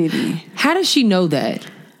the community. How does she know that?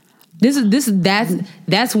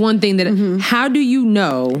 That's one thing that. How do you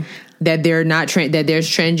know that they're not that there's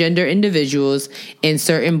transgender individuals in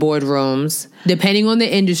certain boardrooms? Depending on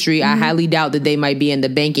the industry, I highly doubt that they might be in the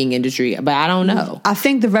banking industry, but I don't know. I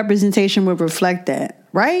think the representation would reflect that,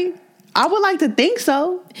 right? I would like to think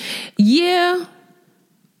so. Yeah.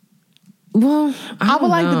 Well, I would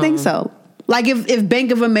like to think so. Like if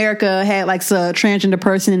Bank of America had like a transgender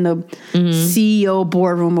person in the CEO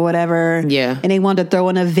boardroom or whatever, and they wanted to throw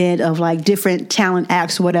an event of like different talent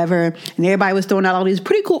acts or whatever, and everybody was throwing out all these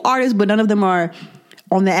pretty cool artists, but none of them are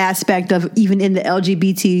on the aspect of even in the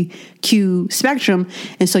LGBTQ spectrum.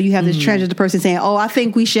 And so you have this transgender person saying, oh, I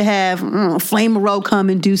think we should have Flame Monroe come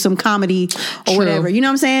and do some comedy or whatever. You know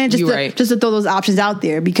what I'm saying? Just to throw those options out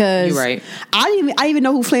there, because I didn't even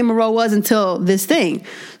know who Flame Monroe was until this thing.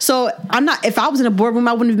 So if I was in a boardroom,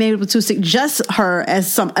 I wouldn't have been able to suggest her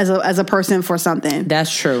as a person for something.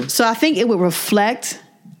 That's true. So I think it would reflect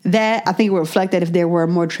that. I think it would reflect that if there were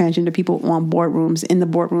more transgender people in the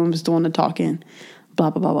boardrooms doing the talking. Blah,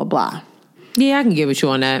 blah, blah, blah, blah. Yeah, I can get with you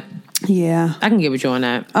on that. Yeah. I can get with you on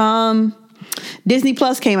that. Disney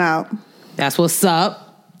Plus came out. That's what's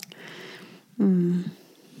up.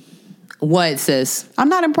 What, sis? I'm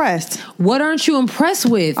not impressed. What aren't you impressed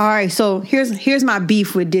with? All right, so here's my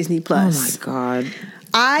beef with Disney Plus. Oh, my God.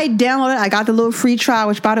 I downloaded, I got the little free trial,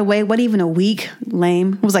 which, by the way, wasn't even a week.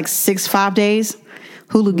 Lame. It was like 5 days.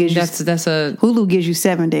 Hulu gives Hulu gives you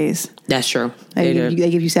 7 days. That's true. They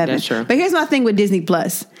give you 7. That's true. But here's my thing with Disney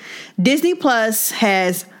Plus. Disney Plus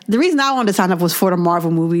has, the reason I wanted to sign up was for the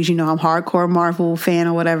Marvel movies. I'm a hardcore Marvel fan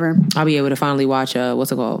or whatever. I'll be able to finally watch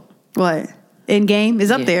what's it called? What? Endgame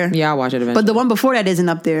is up there. Yeah, I'll watch it eventually. But the one before that isn't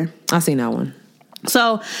up there. I've seen that one.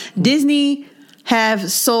 So Disney have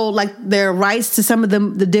sold like their rights to some of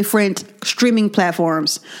the different streaming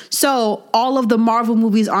platforms. So all of the Marvel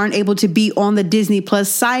movies aren't able to be on the Disney Plus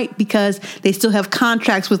site because they still have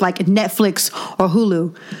contracts with like Netflix or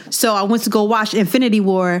Hulu. So I went to go watch Infinity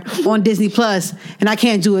War on Disney Plus, and I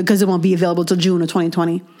can't do it because it won't be available till June of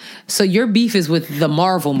 2020. So your beef is with the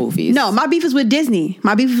Marvel movies? No, my beef is with Disney.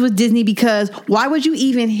 My beef is with Disney because why would you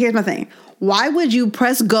even, here's my thing. Why would you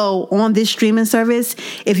press go on this streaming service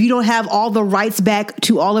if you don't have all the rights back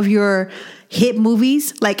to all of your hit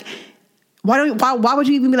movies? Like, why would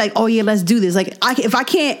you even be like, oh yeah, let's do this? Like, if I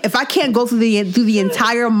can't go through the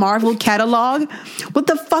entire Marvel catalog, what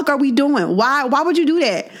the fuck are we doing? Why would you do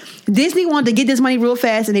that? Disney wanted to get this money real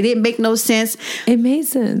fast, and it didn't make no sense. It made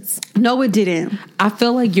sense. No, it didn't. I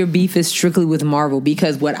feel like your beef is strictly with Marvel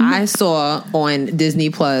because what I saw on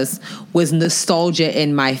Disney Plus was nostalgia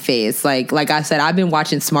in my face. Like I said, I've been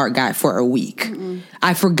watching Smart Guy for a week.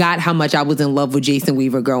 I forgot how much I was in love with Jason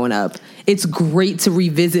Weaver growing up. It's great to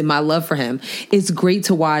revisit my love for him. It's great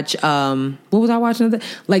to watch, what was I watching?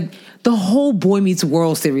 Like the whole Boy Meets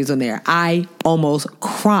World series on there. I almost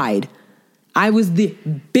cried. I was the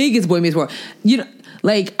biggest Boy Meets World.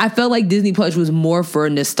 Like, I felt like Disney Plus was more for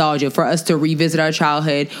nostalgia, for us to revisit our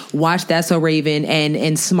childhood, watch That's So Raven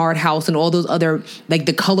and Smart House and all those other, like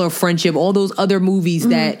The Color of Friendship, all those other movies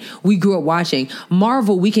that we grew up watching.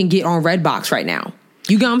 Marvel, we can get on Redbox right now.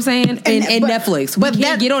 You get what I'm saying? And Netflix. We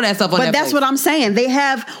can't get on that stuff on Netflix. But that's what I'm saying. They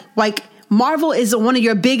have, like, Marvel is one of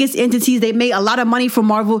your biggest entities. They make a lot of money from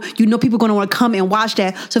Marvel. You know people are going to want to come and watch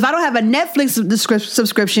that. So if I don't have a Netflix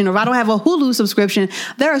subscription or if I don't have a Hulu subscription,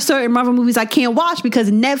 there are certain Marvel movies I can't watch because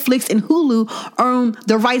Netflix and Hulu own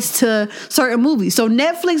the rights to certain movies. So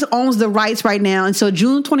Netflix owns the rights right now until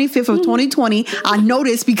June 25th of 2020. I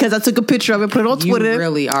noticed because I took a picture of it, put it on Twitter. You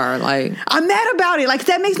really are like... I'm mad about it. Like,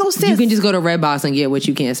 that makes no sense. You can just go to Redbox and get what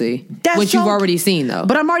you can't see. What you've already seen, though.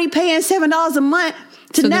 But I'm already paying $7 a month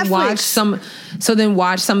to Netflix. Then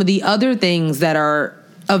watch some of the other things that are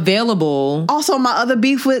available. Also, my other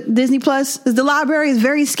beef with Disney Plus is the library is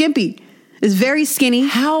very skimpy. It's very skinny.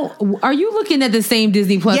 How are you looking at the same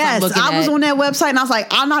Disney Plus? Yes, I was on that website and I was like,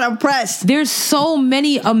 I'm not impressed. There's so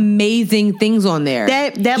many amazing things on there.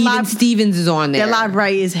 Even Stevens is on there. That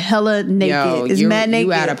library is hella naked. Yo, it's mad naked.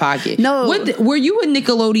 You out of pocket. No, were you a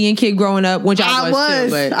Nickelodeon kid growing up? Which I was too.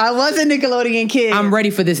 But I was a Nickelodeon kid. I'm ready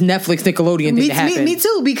for this Netflix Nickelodeon thing to happen. Me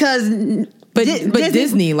too, because. But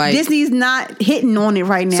Disney's not hitting on it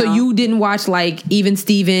right now. So you didn't watch like even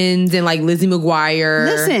Stevens and like Lizzie McGuire.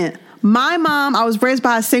 Listen. My mom, I was raised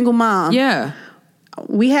by a single mom. Yeah.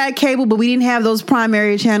 We had cable, but we didn't have those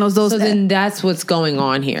primary channels. So then that's what's going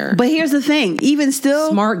on here. But here's the thing. Even still...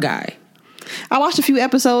 Smart guy. I watched a few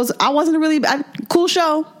episodes. I wasn't cool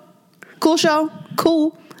show.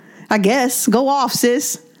 Cool. I guess. Go off,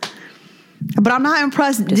 sis. But I'm not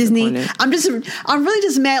impressed, Disney. I'm really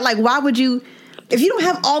just mad. Like, why would you... If you don't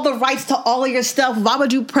have all the rights to all of your stuff, why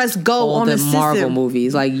would you press go on the system? Marvel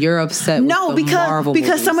movies, like you're upset. With Marvel because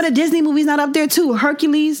movies. Some of the Disney movies not up there too.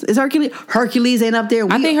 Hercules ain't up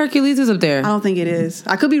there. I think Hercules is up there. I don't think it is.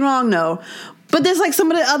 I could be wrong though. But there's like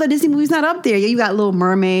some of the other Disney movies not up there. Yeah, you got Little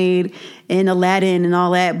Mermaid and Aladdin and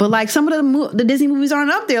all that. But like some of the Disney movies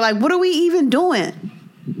aren't up there. Like, what are we even doing?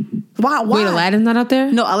 Why? Wait, Aladdin's not up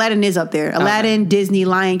there? No, Aladdin is up there. Aladdin, Disney,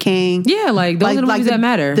 Lion King. Yeah, like those are the movies that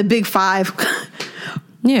matter. The big five.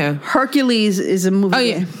 Yeah. Hercules is a movie. Oh,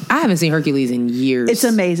 yeah. I haven't seen Hercules in years. It's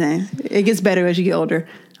amazing. It gets better as you get older.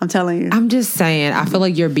 I'm telling you. I'm just saying, I feel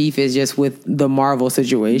like your beef is just with the Marvel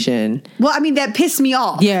situation. Well, I mean, that pissed me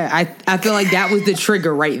off. Yeah, I feel like that was the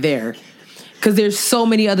trigger right there. Because there's so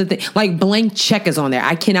many other things. Like Blank Check is on there.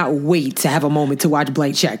 I cannot wait to have a moment to watch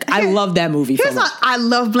Blank Check. I love that movie. I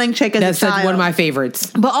love Blank Check as a child. That's one of my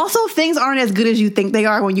favorites. But also things aren't as good as you think they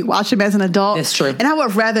are when you watch them as an adult. That's true. And I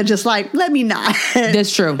would rather just like, let me not.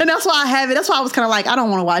 That's true. And that's why I have it. That's why I was kind of like, I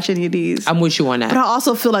don't want to watch any of these. I'm with you on that. But I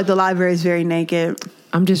also feel like the library is very naked.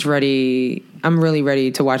 I'm just ready. I'm really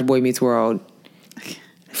ready to watch Boy Meets World.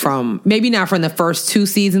 From maybe not from the first 2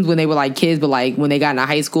 seasons when they were like kids, but like when they got into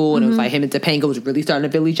high school and it was like him and Topanga was really starting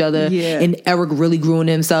to feel each other. Yeah. And Eric really grew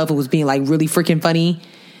into himself and was being like really freaking funny.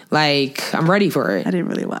 Like, I'm ready for it. I didn't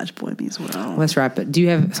really watch Boy Meets World. Let's wrap it. Do you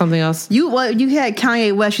have something else? You had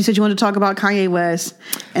Kanye West. You said you wanted to talk about Kanye West.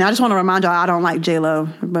 And I just want to remind y'all I don't like J-Lo,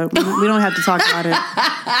 but we don't have to talk about it.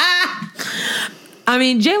 I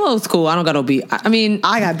mean, J-Lo's cool. I don't got no beef. I mean,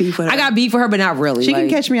 I got beef with her. I got beef with her, but not really. She can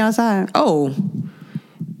catch me outside. Oh.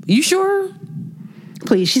 You sure?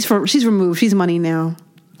 Please, she's removed. She's money now.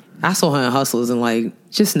 I saw her in Hustlers and like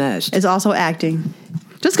just snatched. It's also acting.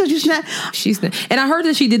 Just because you she's and I heard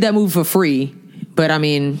that she did that movie for free. But I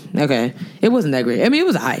mean, okay, it wasn't that great. I mean, it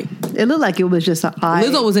was aight. It looked like it was just aight.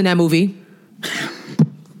 Lizzo was in that movie.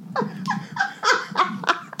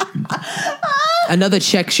 Another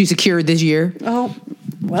check she secured this year. Oh.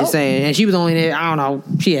 Well, just saying. And she was only there, I don't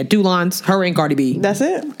know, she had 2 lines, her and Cardi B. That's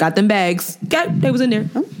it. Got them bags. They was in there.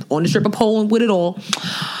 On the strip of pole with it all.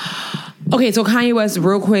 Okay, so Kanye West,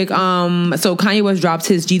 real quick. So Kanye West dropped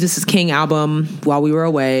his Jesus is King album while we were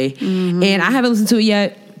away. Mm-hmm. And I haven't listened to it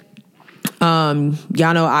yet.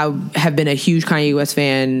 Y'all know I have been a huge Kanye West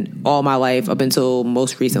fan all my life up until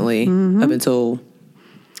most recently. Mm-hmm. Up until,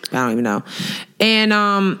 I don't even know. And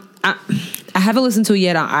I haven't listened to it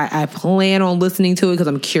yet. I plan on listening to it because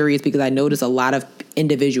I'm curious because I noticed a lot of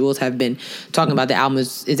individuals have been talking about the album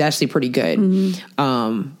is actually pretty good.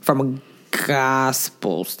 Mm-hmm. From a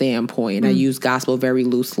gospel standpoint. I use gospel very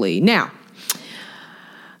loosely. Now,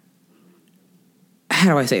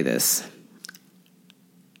 how do I say this?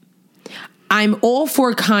 I'm all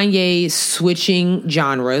for Kanye switching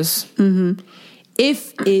genres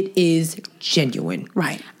if it is genuine.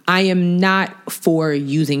 Right. I am not for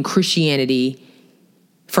using Christianity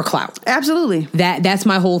for clout. Absolutely. That's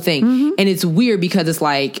my whole thing. Mm-hmm. And it's weird because it's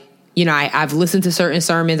like, you know, I've listened to certain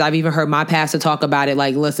sermons. I've even heard my pastor talk about it.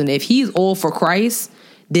 Like, listen, if he's all for Christ,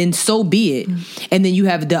 then so be it. Mm-hmm. And then you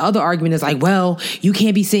have the other argument is like, well, you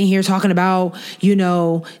can't be sitting here talking about, you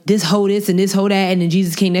know, this hoe this and this hoe that, and then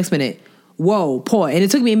Jesus came next minute. Whoa, pause. And it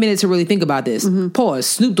took me a minute to really think about this. Mm-hmm. Pause.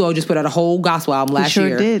 Snoop Dogg just put out a whole gospel album last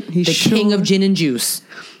year. He the sure King of Gin and Juice.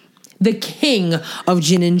 the king of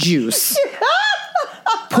gin and juice,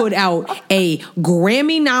 put out a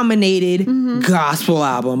Grammy-nominated gospel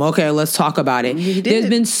album. Okay, let's talk about it. There's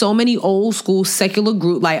been so many old school secular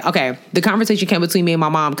group. Like, okay, the conversation came between me and my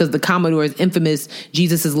mom because the Commodores' infamous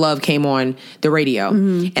Jesus Is Love came on the radio.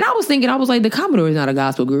 And I was thinking, the Commodores not a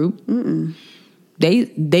gospel group.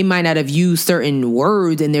 They might not have used certain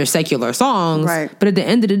words in their secular songs, right, but at the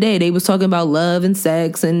end of the day, they was talking about love and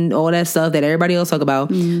sex and all that stuff that everybody else talk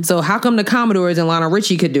about. So how come the Commodores and Lionel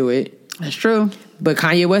Richie could do it? That's true. But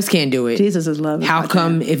Kanye West can't do it. Jesus Is Love. How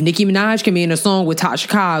come if Nicki Minaj can be in a song with Tasha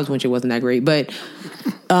Cobbs, which it wasn't that great, but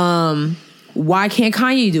why can't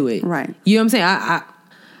Kanye do it? Right. You know what I'm saying?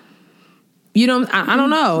 I don't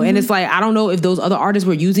know. And it's like, I don't know if those other artists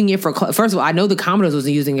were using it for first of all, I know the Commodores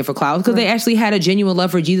wasn't using it for clout because they actually had a genuine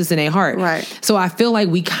love for Jesus in their heart. Right. So I feel like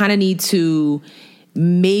we kind of need to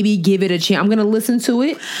maybe give it a chance. I'm going to listen to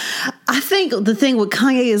it. I think the thing with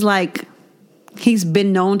Kanye is like, he's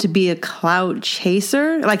been known to be a clout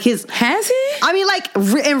chaser. Like has he? I mean,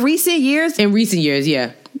 like in recent years. In recent years,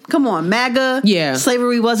 yeah. Come on, MAGA. Yeah.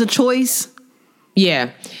 Slavery was a choice.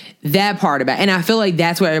 Yeah. That part about it. And I feel like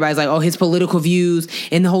that's where everybody's like, oh, his political views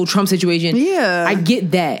and the whole Trump situation. Yeah. I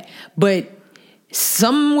get that. But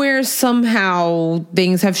somewhere, somehow,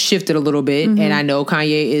 things have shifted a little bit. And I know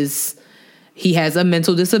Kanye he has a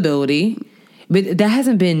mental disability. But that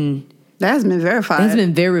hasn't been verified. It hasn't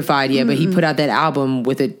been verified yet, but he put out that album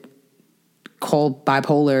with it called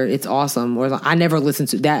Bipolar. It's awesome. Or I never listened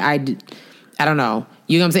to that. I don't know.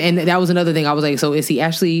 You know what I'm saying? And that was another thing. I was like, so is he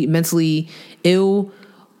actually mentally ill?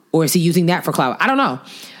 Or is he using that for clout? I don't know.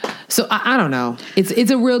 So I don't know.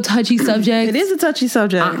 It's a real touchy subject. It is a touchy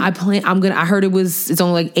subject. I heard it's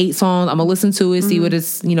only like 8 songs. I'm gonna listen to it, see what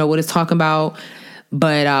it's talking about.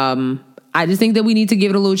 But I just think that we need to give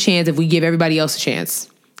it a little chance if we give everybody else a chance.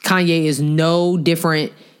 Kanye is no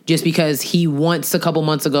different just because he once a couple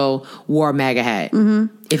months ago wore a MAGA hat.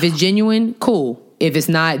 If it's genuine, cool. If it's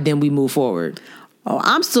not, then we move forward. Oh,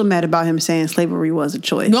 I'm still mad about him saying slavery was a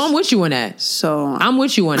choice. No, I'm with you on that. I'm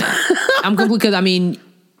with you on that. I'm complete because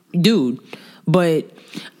dude. But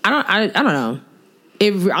I don't know.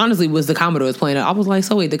 It honestly was the Commodores playing it. I was like,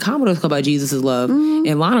 so wait, the Commodores talk about Jesus Is Love,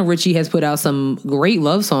 and Lionel Richie has put out some great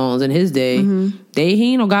love songs in his day.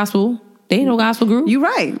 He ain't no gospel. They ain't no gospel group. You're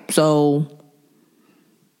right. So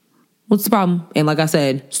what's the problem? And like I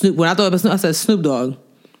said, Snoop. When I thought about Snoop, I said Snoop Dogg.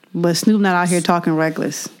 But Snoop not out here talking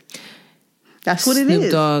reckless. That's what it is.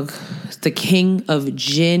 Snoop Dogg is the king of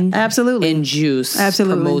gin and juice.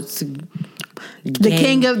 Absolutely. Promotes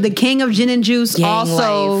the king of gin and juice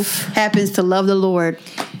also life. Happens to love the Lord.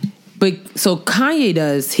 But so Kanye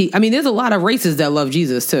does. There's a lot of racists that love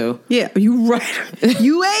Jesus too. Yeah, you right.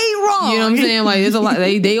 You ain't wrong. You know what I'm saying? Like there's a lot.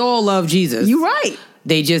 They all love Jesus. You right.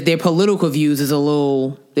 They just their political views is a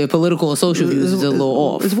little. Their political and social views is a little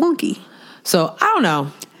off. It's wonky. So I don't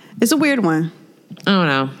know. It's a weird one. I don't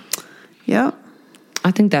know. Yep.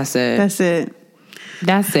 I think that's it. That's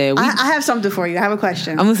it. I have something for you. I have a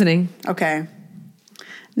question. I'm listening. Okay.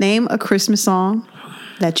 Name a Christmas song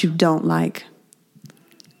that you don't like.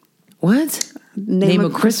 What? Name a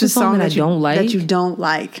Christmas song that I don't like? That you don't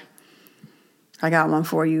like. I got one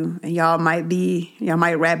for you. And y'all might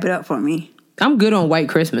wrap it up for me. I'm good on White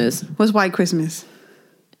Christmas. What's White Christmas?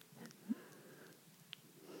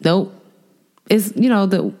 Nope. It's, I don't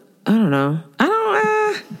know.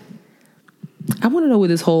 I want to know where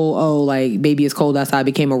this whole, Baby It's Cold Outside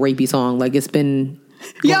became a rapey song. Like, it's been...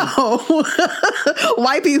 Yo,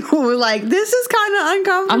 white people were like, this is kind of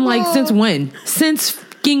uncomfortable. I'm like, since when? Since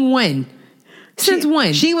fucking when? Since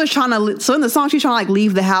when? She was trying to... So in the song, she's trying to,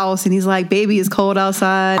 leave the house, and he's like, baby, it's cold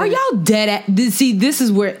outside. Are y'all dead at... See, this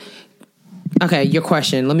is where... Okay, your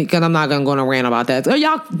question. Because I'm not going to go on a rant about that. Are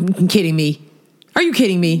y'all kidding me? Are you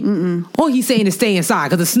kidding me? Mm-mm. All he's saying is stay inside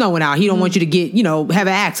because it's snowing out. He don't want you to get, have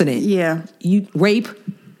an accident. Yeah. You rape?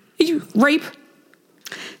 You rape?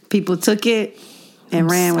 People took it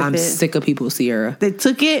and ran with it. I'm sick of people, Sierra. They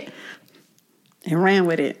took it and ran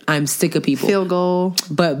with it. I'm sick of people. Field goal.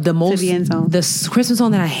 But the Christmas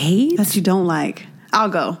song that I hate? That you don't like. I'll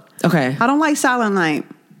go. Okay. I don't like Silent Night.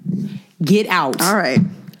 Get out. All right.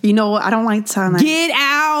 You know what? I don't like Silent Night. Get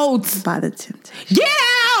out. By the Temptations. Get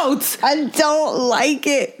out. I don't like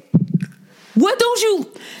it. What don't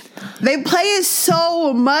you? They play it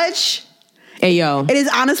so much. Hey, yo. It is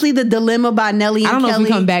honestly The Dilemma by Nelly and Kelly. I don't know if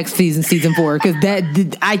we come back season 4 because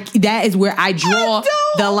that is where I draw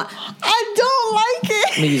I don't like it.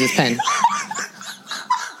 Let me use this pen.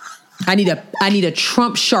 I need a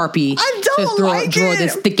Trump Sharpie to draw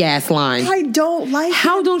this thick ass line. I don't like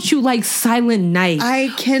How it. don't you like Silent Night? I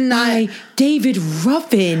cannot. David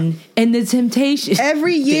Ruffin and the Temptations.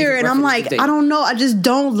 Every year, and I'm like, I don't know. I just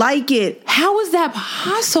don't like it. How is that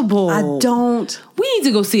possible? I don't. We need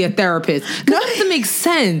to go see a therapist. Because that doesn't make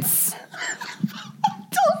sense.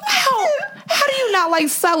 How do you not like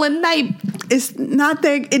Silent Night? It's not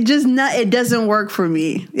that it doesn't work for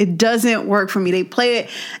me. It doesn't work for me. They play it.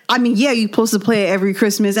 I mean, yeah, you're supposed to play it every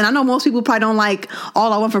Christmas. And I know most people probably don't like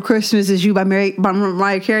All I Want for Christmas Is You by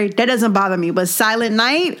Mariah Carey. That doesn't bother me. But Silent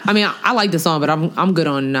Night. I mean, I like the song, but I'm good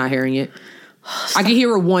on not hearing it. I can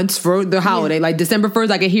hear it once for the holiday. Like December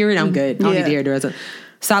 1st, I can hear it. I'm good. I don't need to hear the rest of it.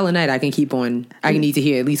 Silent Night, I can keep on. I need to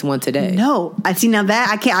hear at least once a day. No, I see now that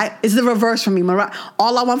I can't. It's the reverse for me.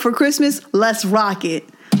 All I Want for Christmas, let's rock it.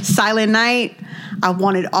 Silent Night, I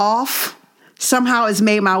want it off. Somehow it's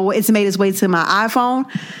made its way to my iPhone,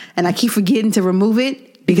 and I keep forgetting to remove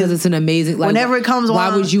it because it's an amazing. Like, whenever it comes on,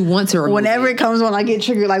 why would you want to remove whenever it comes on, I get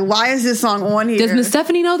triggered. Like, why is this song on here? Does Miss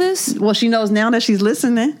Stephanie know this? Well, she knows now that she's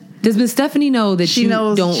listening. Does Miss Stephanie know that she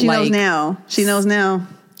knows? She knows now. She knows now.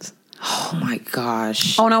 Oh my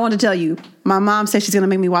gosh! Oh, and I want to tell you, my mom said she's going to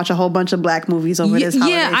make me watch a whole bunch of black movies over this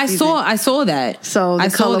holiday season. I saw that. So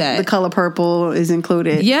the color purple is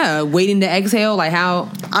included. Yeah, Waiting to Exhale. Like how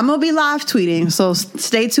I'm gonna be live tweeting, so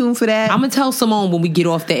stay tuned for that. I'm gonna tell Simone when we get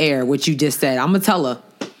off the air what you just said. I'm gonna tell her.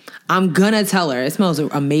 It smells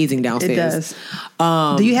amazing downstairs. It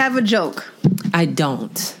does. Do you have a joke? I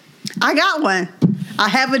don't. I got one. I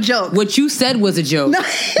have a joke. What you said was a joke. No.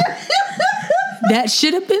 That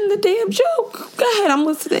should have been the damn joke. Go ahead, I'm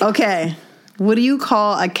listening. Okay. What do you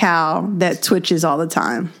call a cow that twitches all the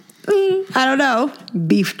time? I don't know.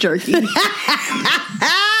 Beef jerky. That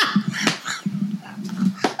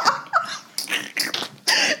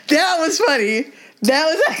was funny. That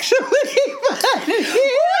was actually funny.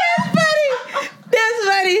 That's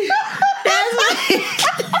funny.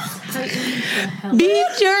 Beef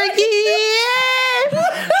jerky.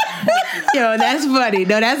 Yo, that's funny.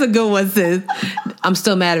 No, that's a good one, sis. I'm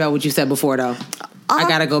still mad about what you said before, though. I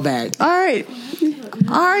gotta go back. All right,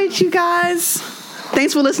 you guys.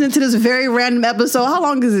 Thanks for listening to this very random episode. How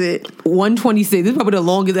long is it? 126. This is probably the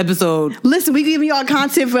longest episode. Listen, we give y'all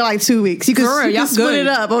content for like 2 weeks. You can split it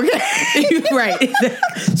up, okay? Right.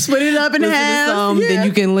 Split it up in half. Then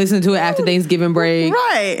you can listen to it after Thanksgiving break.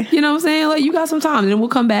 Right. You know what I'm saying? Like, you got some time, and then we'll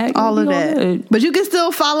come back. All of that. Good. But you can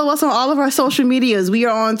still follow us on all of our social medias. We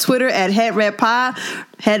are on Twitter at HeadRapPod.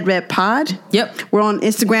 HeadRapPod. Yep. We're on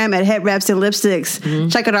Instagram at Head Wraps and Lipsticks. Mm-hmm.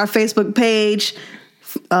 Check out our Facebook page.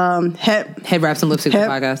 Head Wraps and Lipsticks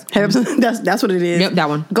podcast. That's what it is. Yep, that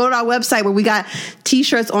one. Go to our website where we got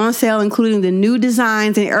t-shirts on sale, including the new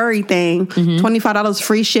designs and everything. Mm-hmm. $25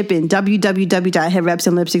 free shipping.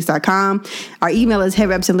 www.headwrapsandlipsticks.com. Our email is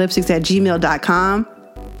headwrapsandlipsticks@gmail.com.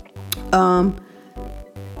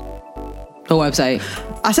 The website.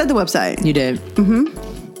 I said the website. You did. Mm-hmm.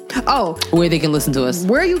 Oh, where they can listen to us.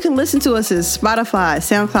 Where you can listen to us is Spotify,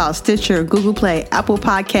 SoundCloud, Stitcher, Google Play, Apple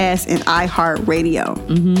Podcasts, and iHeartRadio.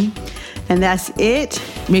 Mm-hmm. And that's it.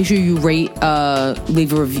 Make sure you rate and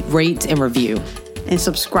review. And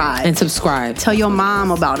subscribe. Tell your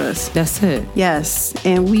mom about us. That's it. Yes.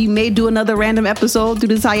 And we may do another random episode through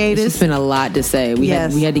this hiatus. It's been a lot to say. We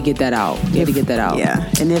had to get that out. Yeah.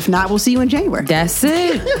 And if not, we'll see you in January. That's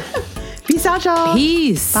it. Peace out, y'all.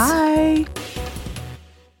 Peace. Bye.